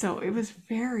space. And so it was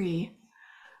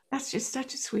that's just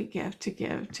such a sweet gift to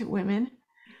give to women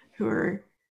who are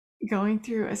going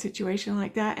through a situation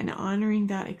like that and honoring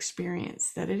that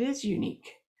experience, that it is unique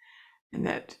and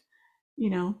that,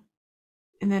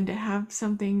 and then to have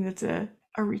something that's a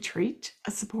retreat,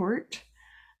 a support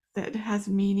that has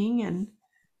meaning and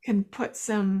can put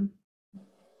some,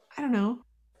 I don't know,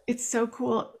 it's so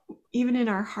cool, even in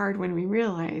our heart, when we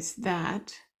realize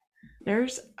that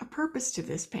there's a purpose to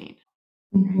this pain.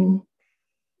 Mm-hmm.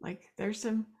 Like there's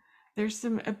some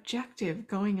objective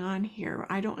going on here.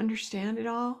 I don't understand it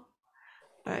all,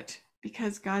 but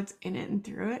because God's in it and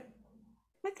through it,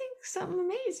 I think something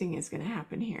amazing is going to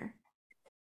happen here.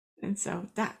 And so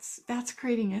that's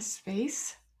creating a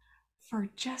space for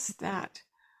just that.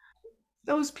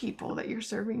 Those people that you're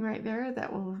serving right there,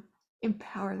 that will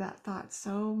empower that thought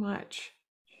so much.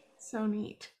 So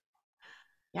neat.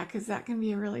 Yeah, because that can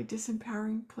be a really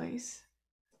disempowering place.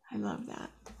 I love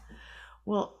that.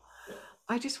 Well,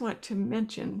 I just want to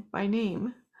mention by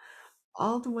name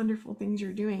all the wonderful things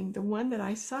you're doing. The one that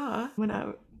I saw when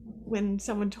I when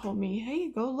someone told me, hey,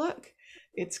 go look.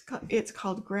 It's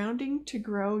called Grounding to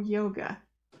Grow Yoga.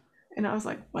 And I was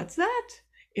like, what's that?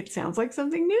 It sounds like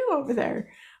something new over there.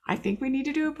 I think we need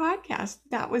to do a podcast.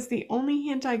 That was the only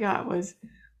hint I got was,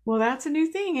 well, that's a new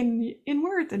thing in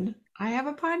Worth. And I have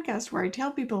a podcast where I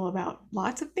tell people about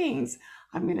lots of things.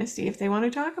 I'm going to see if they want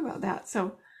to talk about that.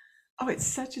 So, oh, it's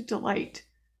such a delight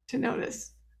to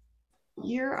notice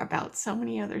you're about so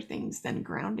many other things than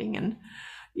grounding and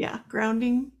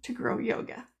grounding to grow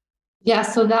yoga. Yeah,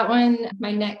 so that one,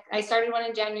 I started one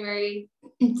in January.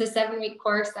 It's a 7-week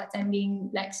course that's ending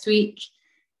next week.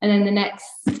 And then the next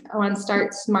one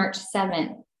starts March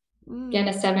 7th. Again,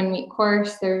 a 7-week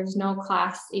course. There's no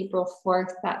class April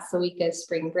 4th. That's the week of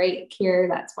spring break here.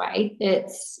 That's why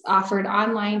it's offered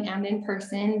online and in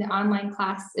person. The online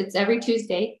class, it's every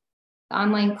Tuesday. The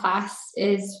online class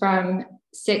is from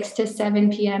 6 to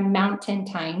 7 p.m. Mountain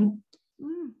Time.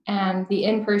 And the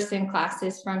in-person class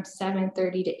is from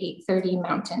 7:30 to 8:30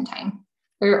 Mountain Time.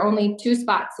 There are only 2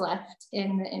 spots left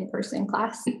in the in-person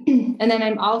class. And then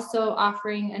I'm also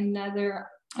offering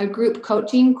a group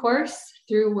coaching course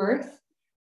through Worth.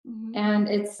 And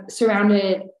it's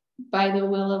surrounded by the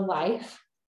will of life,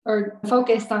 or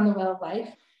focused on the will of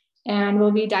life. And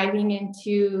we'll be diving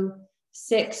into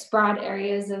 6 broad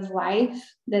areas of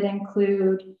life that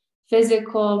include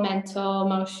physical, mental,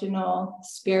 emotional,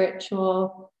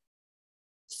 spiritual,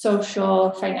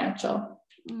 social, financial.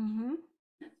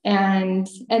 And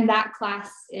that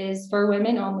class is for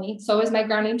women only. So is my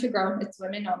Grounding to Grow. It's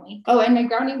women only. Oh, and my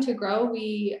Grounding to Grow,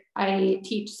 I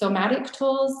teach somatic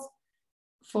tools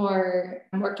for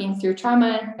working through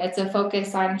trauma. It's a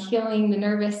focus on healing the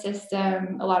nervous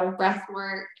system, a lot of breath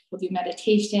work. We'll do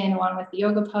meditation along with the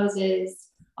yoga poses.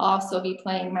 I'll also be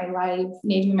playing my live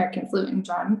Native American flute and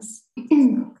drums.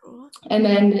 Cool. And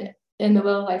then in the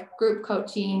Will of Life group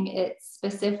coaching, it's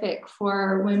specific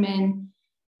for women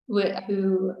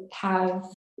who have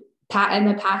in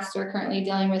the past or currently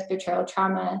dealing with betrayal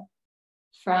trauma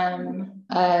from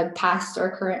a past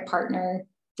or current partner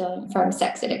dealing from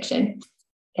sex addiction.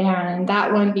 And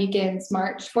that one begins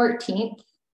March 14th.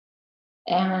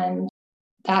 And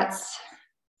that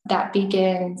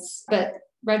begins, but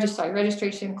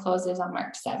registration closes on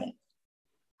March 7th.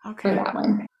 Okay. For that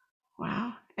one.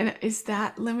 Wow. And is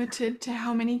that limited to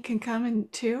how many can come in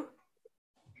too?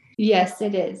 Yes,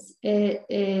 it is. It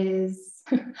is.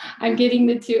 I'm getting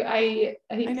the 2. I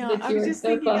know. I was just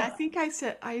thinking, I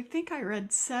think I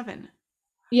read 7.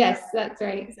 Yes, that's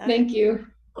right. Thank you.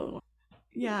 Oh,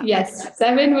 yeah. Yes,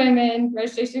 7 women.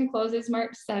 Registration closes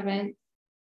March 7th.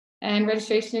 And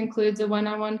registration includes a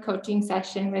one-on-one coaching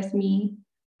session with me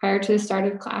prior to the start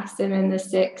of class, and then the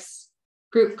 6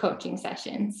 group coaching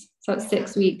sessions. So it's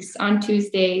 6 weeks on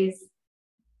Tuesdays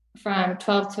from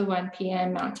 12 to 1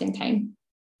 p.m. Mountain Time.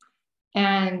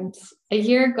 And a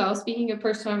year ago, speaking of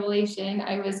personal revelation,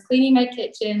 I was cleaning my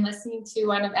kitchen, listening to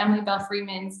one of Emily Bell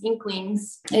Freeman's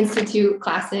Inklings Institute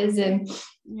classes, and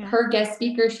her guest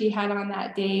speaker she had on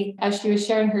that day, as she was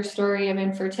sharing her story of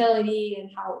infertility and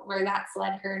where that's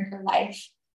led her in her life.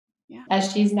 Yeah.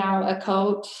 As she's now a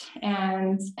coach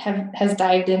and has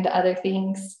dived into other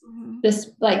things.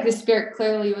 The spirit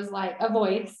clearly was like a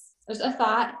voice. There's a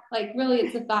thought, like really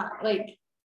it's a thought, like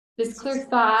this clear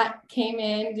thought came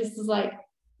in, just was like,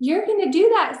 you're going to do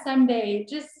that someday,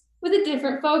 just with a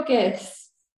different focus.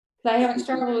 Because I haven't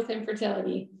struggled with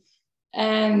infertility.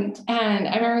 And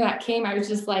I remember that came, I was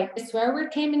just like, a swear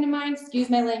word came into mind, excuse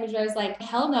my language. I was like,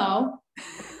 hell no.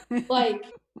 Like,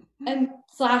 and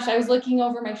 / I was looking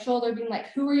over my shoulder being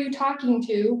like, who are you talking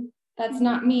to? That's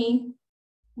not me.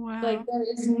 Wow. Like, there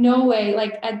is no way.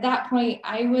 Like, at that point,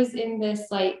 I was in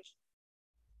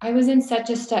such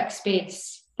a stuck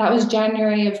space. That was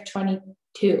January of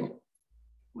 22.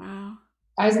 Wow.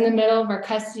 I was in the middle of our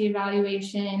custody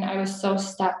evaluation. I was so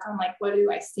stuck on like, what do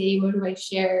I say? What do I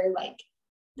share? Like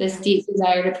this deep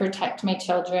desire to protect my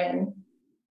children.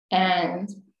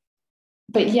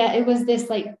 But yeah, it was this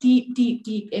like deep, deep,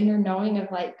 deep inner knowing of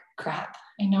like, crap,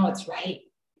 I know it's right.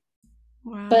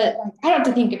 Wow. But I don't have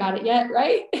to think about it yet,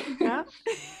 right? Yeah.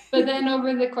 But then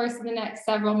over the course of the next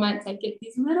several months, I get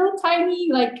these little tiny,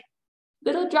 like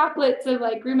little droplets of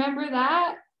like, remember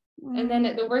that? And then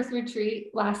at the Worth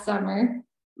retreat last summer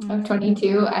of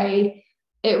 22,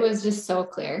 it was just so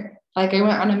clear. Like I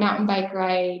went on a mountain bike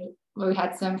ride where we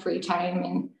had some free time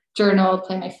and journaled,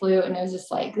 played my flute, and it was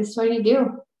just like, this is what you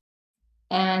do.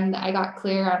 And I got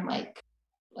clear on like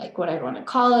what I want to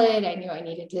call it. I knew I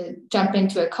needed to jump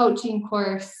into a coaching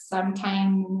course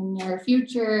sometime in the near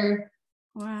future.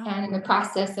 Wow. And in the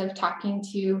process of talking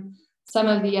to some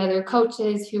of the other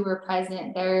coaches who were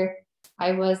present there,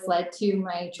 I was led to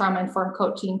my trauma-informed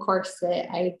coaching course that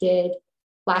I did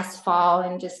last fall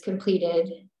and just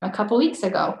completed a couple weeks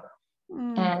ago.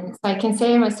 And so I can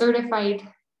say I'm a certified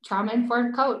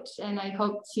trauma-informed coach, and I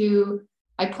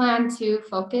plan to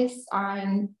focus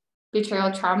on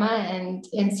betrayal trauma and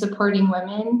in supporting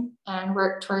women and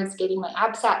work towards getting my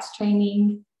ABSATS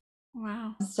training.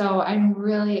 Wow. So I'm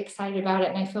really excited about it,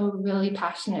 and I feel really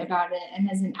passionate about it, and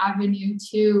as an avenue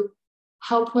to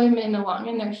help women along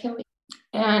in their healing.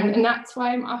 And that's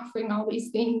why I'm offering all these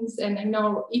things. And I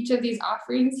know each of these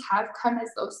offerings have come as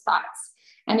those thoughts,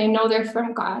 and I know they're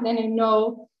from God. And I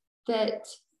know that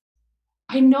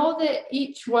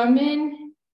each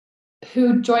woman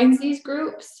who joins these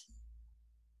groups,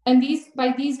 and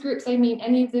by these groups, I mean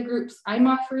any of the groups I'm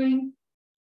offering,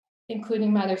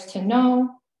 including Mothers to Know,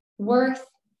 Worth,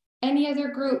 any other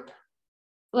group,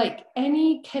 like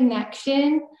any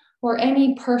connection or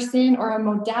any person or a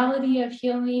modality of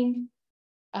healing,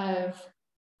 of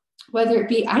whether it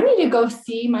be, I need to go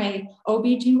see my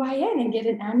OBGYN and get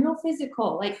an annual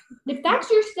physical. Like, if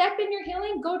that's your step in your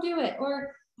healing, go do it.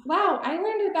 Or, wow, I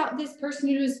learned about this person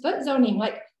who does foot zoning.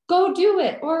 Like, go do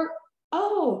it. Or,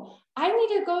 oh, I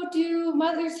need to go do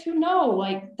Mothers Who Know.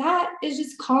 Like, that is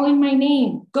just calling my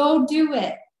name. Go do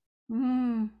it.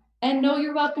 And know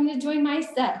you're welcome to join my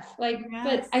stuff. Like, yes.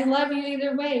 But I love you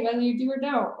either way, whether you do or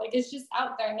don't. Like, it's just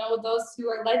out there. I know those who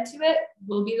are led to it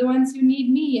will be the ones who need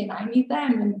me, and I need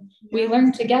them. And we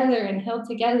learn together and heal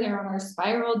together on our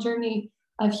spiral journey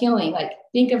of healing. Like,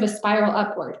 think of a spiral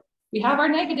upward. We have our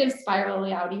negative spiral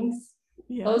outings.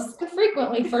 Those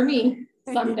frequently for me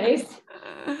some days.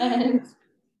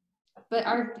 But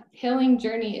our healing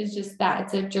journey is just that.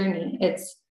 It's a journey.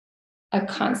 It's a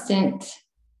constant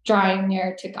drawing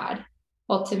nearer to God,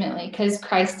 ultimately, because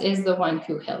Christ is the one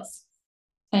who heals.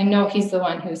 I know he's the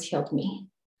one who's healed me.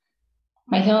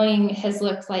 My healing has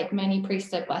looked like many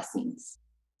priesthood blessings.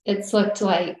 It's looked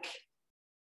like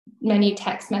many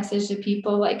text messages to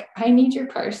people like, I need your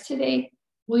prayers today.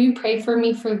 Will you pray for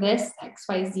me for this,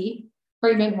 XYZ, or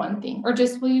even one thing, or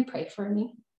just will you pray for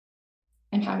me?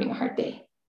 I'm having a hard day.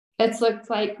 It's looked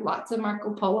like lots of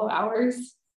Marco Polo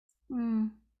hours.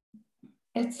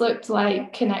 It's looked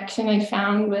like connection I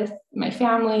found with my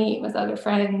family, with other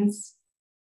friends,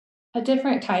 at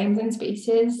different times and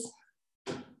spaces.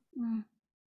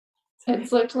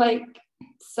 It's looked like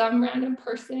some random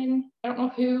person, I don't know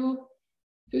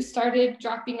who started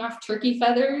dropping off turkey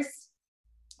feathers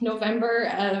November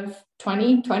of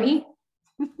 2020.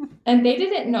 And they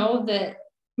didn't know that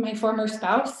my former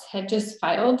spouse had just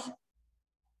filed,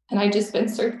 and I just been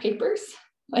served papers.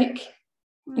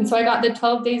 And so I got the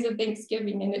 12 days of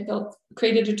Thanksgiving, and it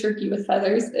created a turkey with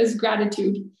feathers as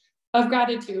gratitude.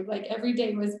 Like, every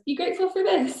day was, be grateful for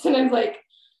this. And I was like,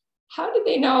 how did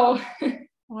they know?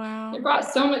 Wow. It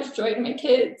brought so much joy to my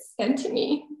kids and to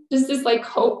me. Just this like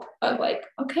hope of like,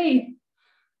 okay,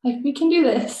 like we can do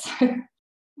this.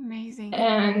 Amazing.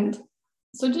 And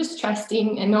so just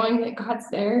trusting and knowing that God's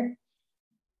there,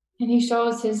 and he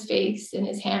shows his face and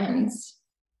his hands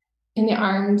in the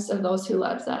arms of those who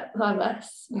love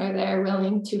us and are there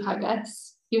willing to hug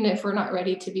us, even if we're not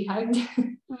ready to be hugged,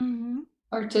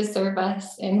 or to serve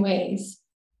us in ways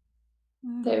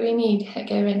that we need at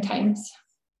given times.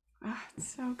 Oh,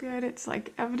 it's so good. It's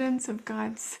like evidence of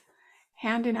God's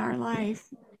hand in our life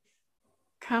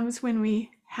comes when we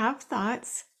have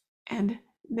thoughts and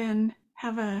then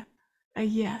have a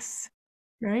yes,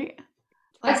 right?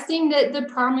 Trusting that the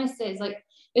promises, like,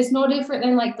 it's no different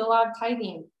than like the law of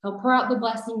tithing. He'll pour out the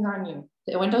blessings on you.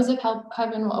 The windows of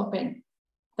heaven will open.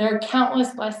 There are countless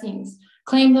blessings.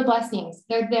 Claim the blessings.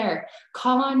 They're there.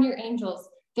 Call on your angels.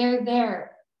 They're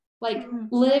there. Like,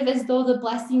 live as though the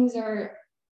blessings are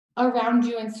around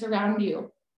you and surround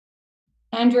you,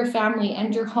 and your family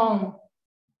and your home.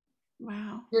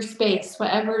 Wow. Your space,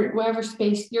 whatever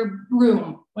space, your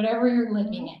room, whatever you're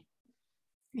living in.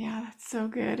 Yeah, that's so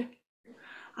good.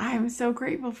 I am so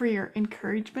grateful for your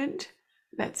encouragement.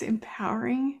 That's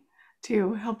empowering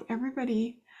to help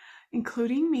everybody,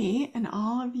 including me and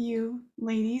all of you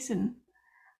ladies and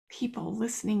people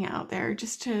listening out there,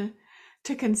 just to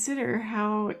consider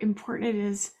how important it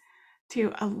is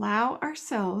to allow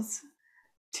ourselves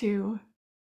to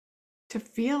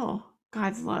feel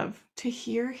God's love, to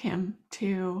hear him,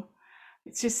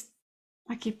 it's just,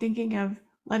 I keep thinking of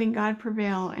letting God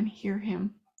prevail and hear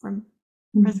him from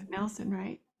President Nelson,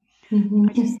 right?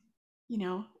 I just,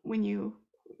 when you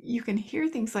can hear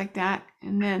things like that,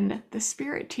 and then the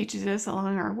Spirit teaches us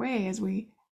along our way as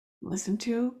we listen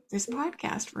to this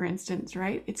podcast, for instance,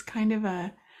 right? It's kind of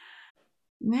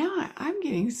now I'm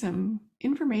getting some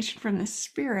information from the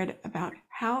Spirit about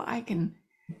how I can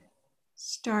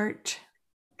start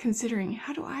considering,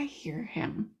 how do I hear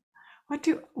him? What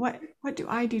do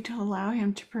I do to allow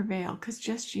him to prevail? Because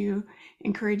just you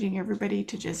encouraging everybody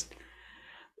to just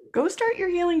go start your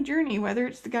healing journey, whether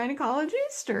it's the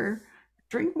gynecologist or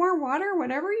drink more water,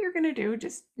 whatever you're going to do,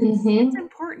 just it's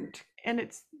important. And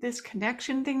it's this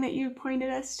connection thing that you pointed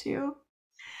us to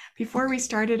before we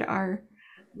started our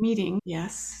meeting.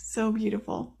 Yes, so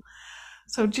beautiful.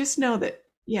 So just know that,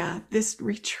 this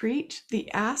retreat,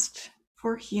 the Asked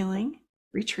for Healing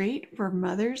retreat for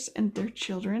mothers and their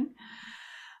children,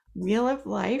 Wheel of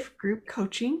Life group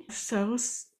coaching.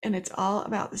 And it's all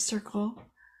about the circle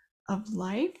of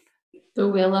life. The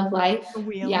Wheel of Life. The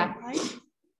Wheel of Life.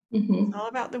 It's all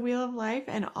about the Wheel of Life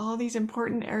and all these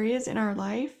important areas in our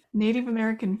life. Native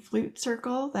American Flute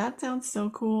Circle. That sounds so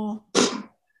cool. I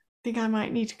think I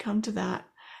might need to come to that.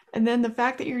 And then the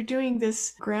fact that you're doing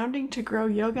this Grounding to Grow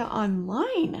yoga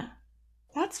online.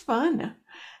 That's fun.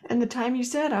 And the time you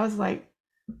said, I was like,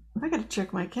 I got to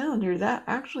check my calendar. That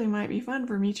actually might be fun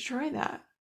for me to try that.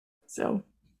 So,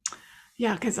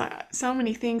 yeah, because so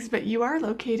many things. But you are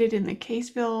located in the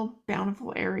Caseville,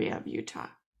 Bountiful area of Utah,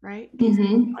 right?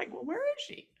 Like, well, where is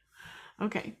she?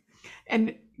 Okay.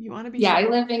 And you want to be sure? I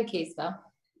live in Caseville.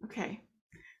 Okay.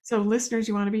 So listeners,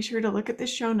 you want to be sure to look at the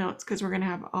show notes because we're going to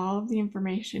have all of the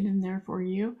information in there for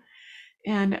you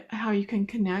and how you can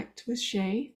connect with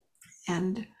Shay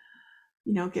and,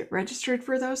 get registered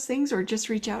for those things, or just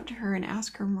reach out to her and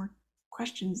ask her more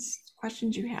questions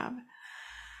you have.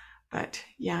 But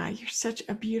yeah, you're such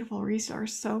a beautiful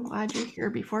resource. So glad you're here.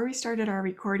 Before we started our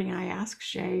recording, I asked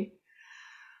Shay,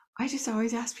 I just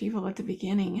always ask people at the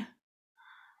beginning,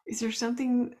 is there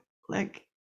something like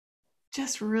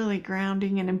just really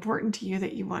grounding and important to you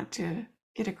that you want to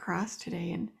get across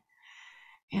today?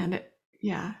 And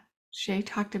Shay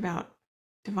talked about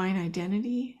divine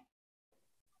identity.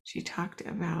 She talked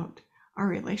about our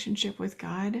relationship with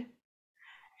God.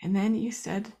 And then you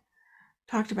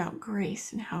talked about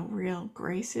grace and how real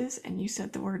grace is. And you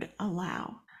said the word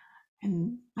allow.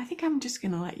 And I think I'm just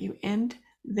going to let you end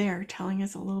there telling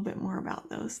us a little bit more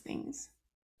about those things.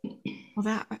 Will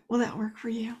that work for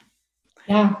you?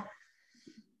 Yeah.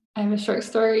 I have a short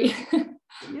story.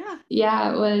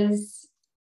 Yeah, it was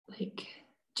like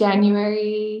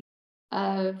January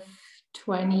of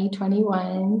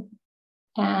 2021,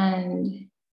 and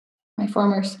my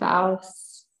former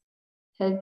spouse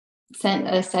had sent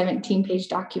a 17-page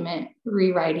document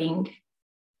rewriting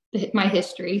my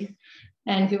history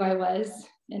and who I was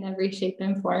in every shape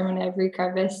and form and every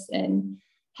crevice, and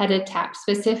had attacked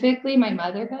specifically my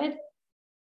motherhood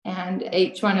and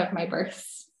each one of my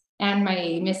births and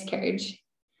my miscarriage.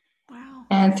 Wow.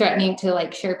 And threatening to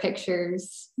share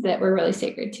pictures that were really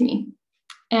sacred to me.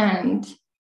 And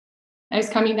I was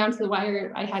coming down to the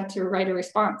wire. I had to write a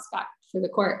response back for the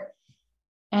court.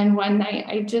 And one night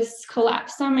I just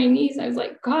collapsed on my knees. I was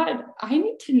like, God, I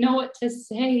need to know what to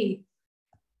say.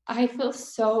 I feel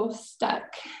so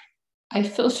stuck. I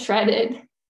feel shredded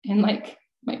in my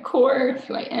core,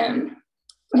 who I am.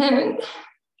 And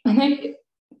I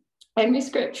had my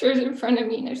scriptures in front of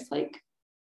me, and I was like,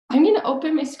 I'm going to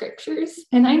open my scriptures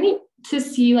and I need to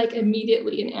see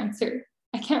immediately an answer.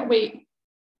 I can't wait.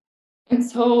 And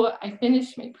so I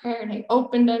finished my prayer and I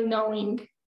opened them knowing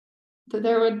that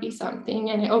there would be something.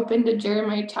 And I opened to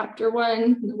Jeremiah chapter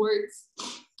 1,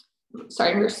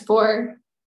 verse 4.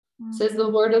 It says, the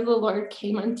word of the Lord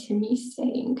came unto me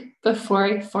saying, before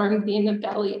I formed thee in the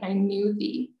belly, I knew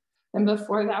thee. And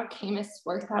before thou camest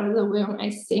forth out of the womb, I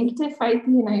sanctified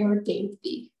thee and I ordained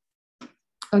thee.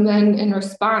 And then in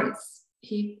response,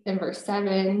 in verse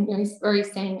 7, he's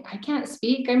saying, I can't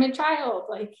speak, I'm a child.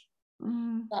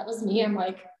 That was me. I'm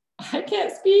like, I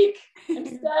can't speak, I'm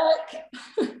stuck.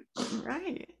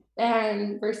 Right.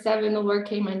 And verse 7, the Lord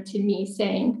came unto me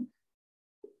said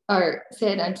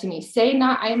unto me, say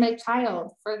not, I am a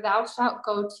child, for thou shalt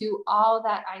go to all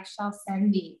that I shall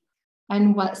send thee.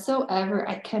 And whatsoever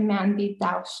I command thee,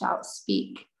 thou shalt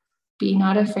speak. Be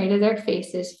not afraid of their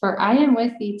faces, for I am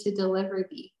with thee to deliver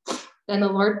thee. Then the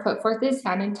Lord put forth his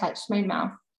hand and touched my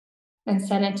mouth and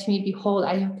said unto me, behold,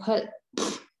 I have put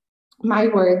my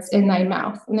words in thy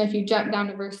mouth. And if you jump down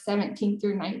to verse 17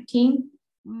 through 19,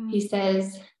 he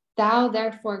says, thou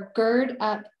therefore gird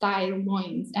up thy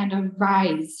loins and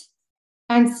arise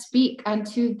and speak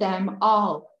unto them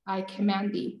all I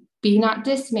command thee. Be not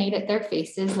dismayed at their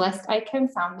faces, lest I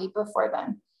confound thee before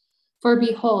them. For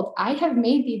behold, I have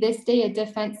made thee this day a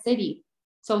defense city.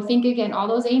 So think again, all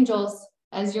those angels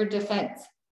as your defense.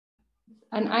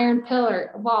 An iron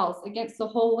pillar, walls against the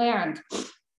whole land.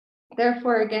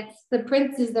 Therefore against the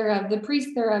princes thereof, the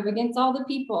priests thereof, against all the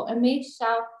people, and they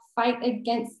shall fight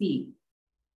against thee.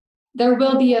 There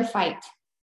will be a fight.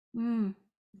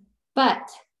 But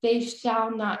they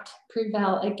shall not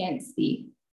prevail against thee.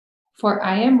 For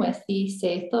I am with thee,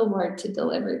 saith the Lord, to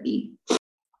deliver thee.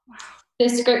 Wow.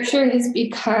 This scripture has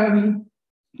become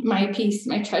my peace,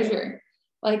 my treasure.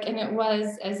 And it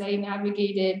was as I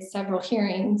navigated several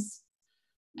hearings,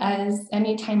 as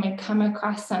anytime I come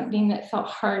across something that felt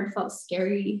hard, felt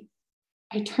scary,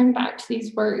 I turn back to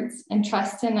these words and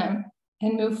trust in them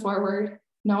and move forward,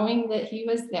 knowing that he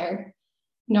was there,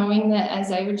 knowing that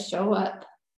as I would show up,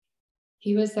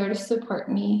 he was there to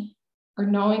support me, or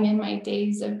knowing in my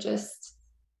days of just,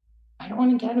 I don't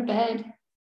want to get out of bed,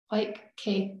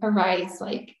 okay, arise,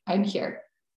 I'm here.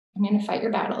 I'm going to fight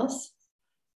your battles,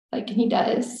 and he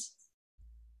does.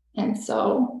 And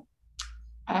so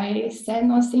I send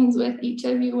those things with each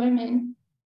of you women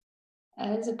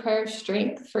as a prayer of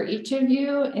strength for each of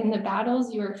you in the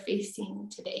battles you are facing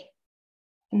today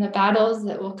and the battles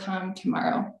that will come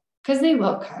tomorrow, because they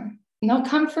will come, and they'll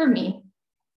come for me.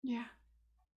 Yeah.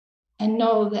 And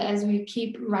know that as we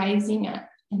keep rising up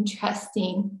and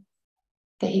trusting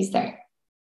that he's there.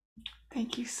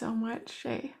 Thank you so much,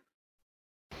 Shay.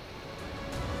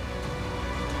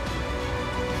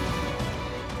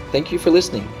 Thank you for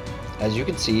listening. As you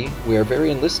can see, we are very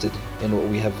enlisted in what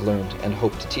we have learned and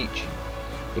hope to teach.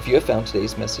 If you have found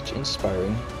today's message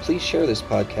inspiring, please share this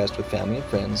podcast with family and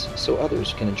friends so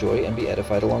others can enjoy and be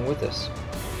edified along with us.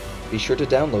 Be sure to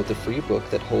download the free book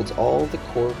that holds all the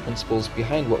core principles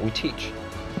behind what we teach.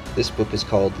 This book is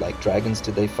called Like Dragons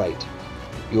Did They Fight.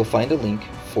 You will find a link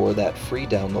for that free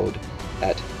download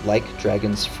at Like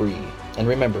Dragons Free. And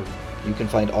remember, you can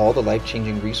find all the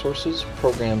life-changing resources,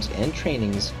 programs, and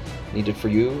trainings needed for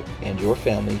you and your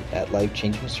family at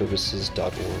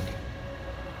lifechangingservices.org.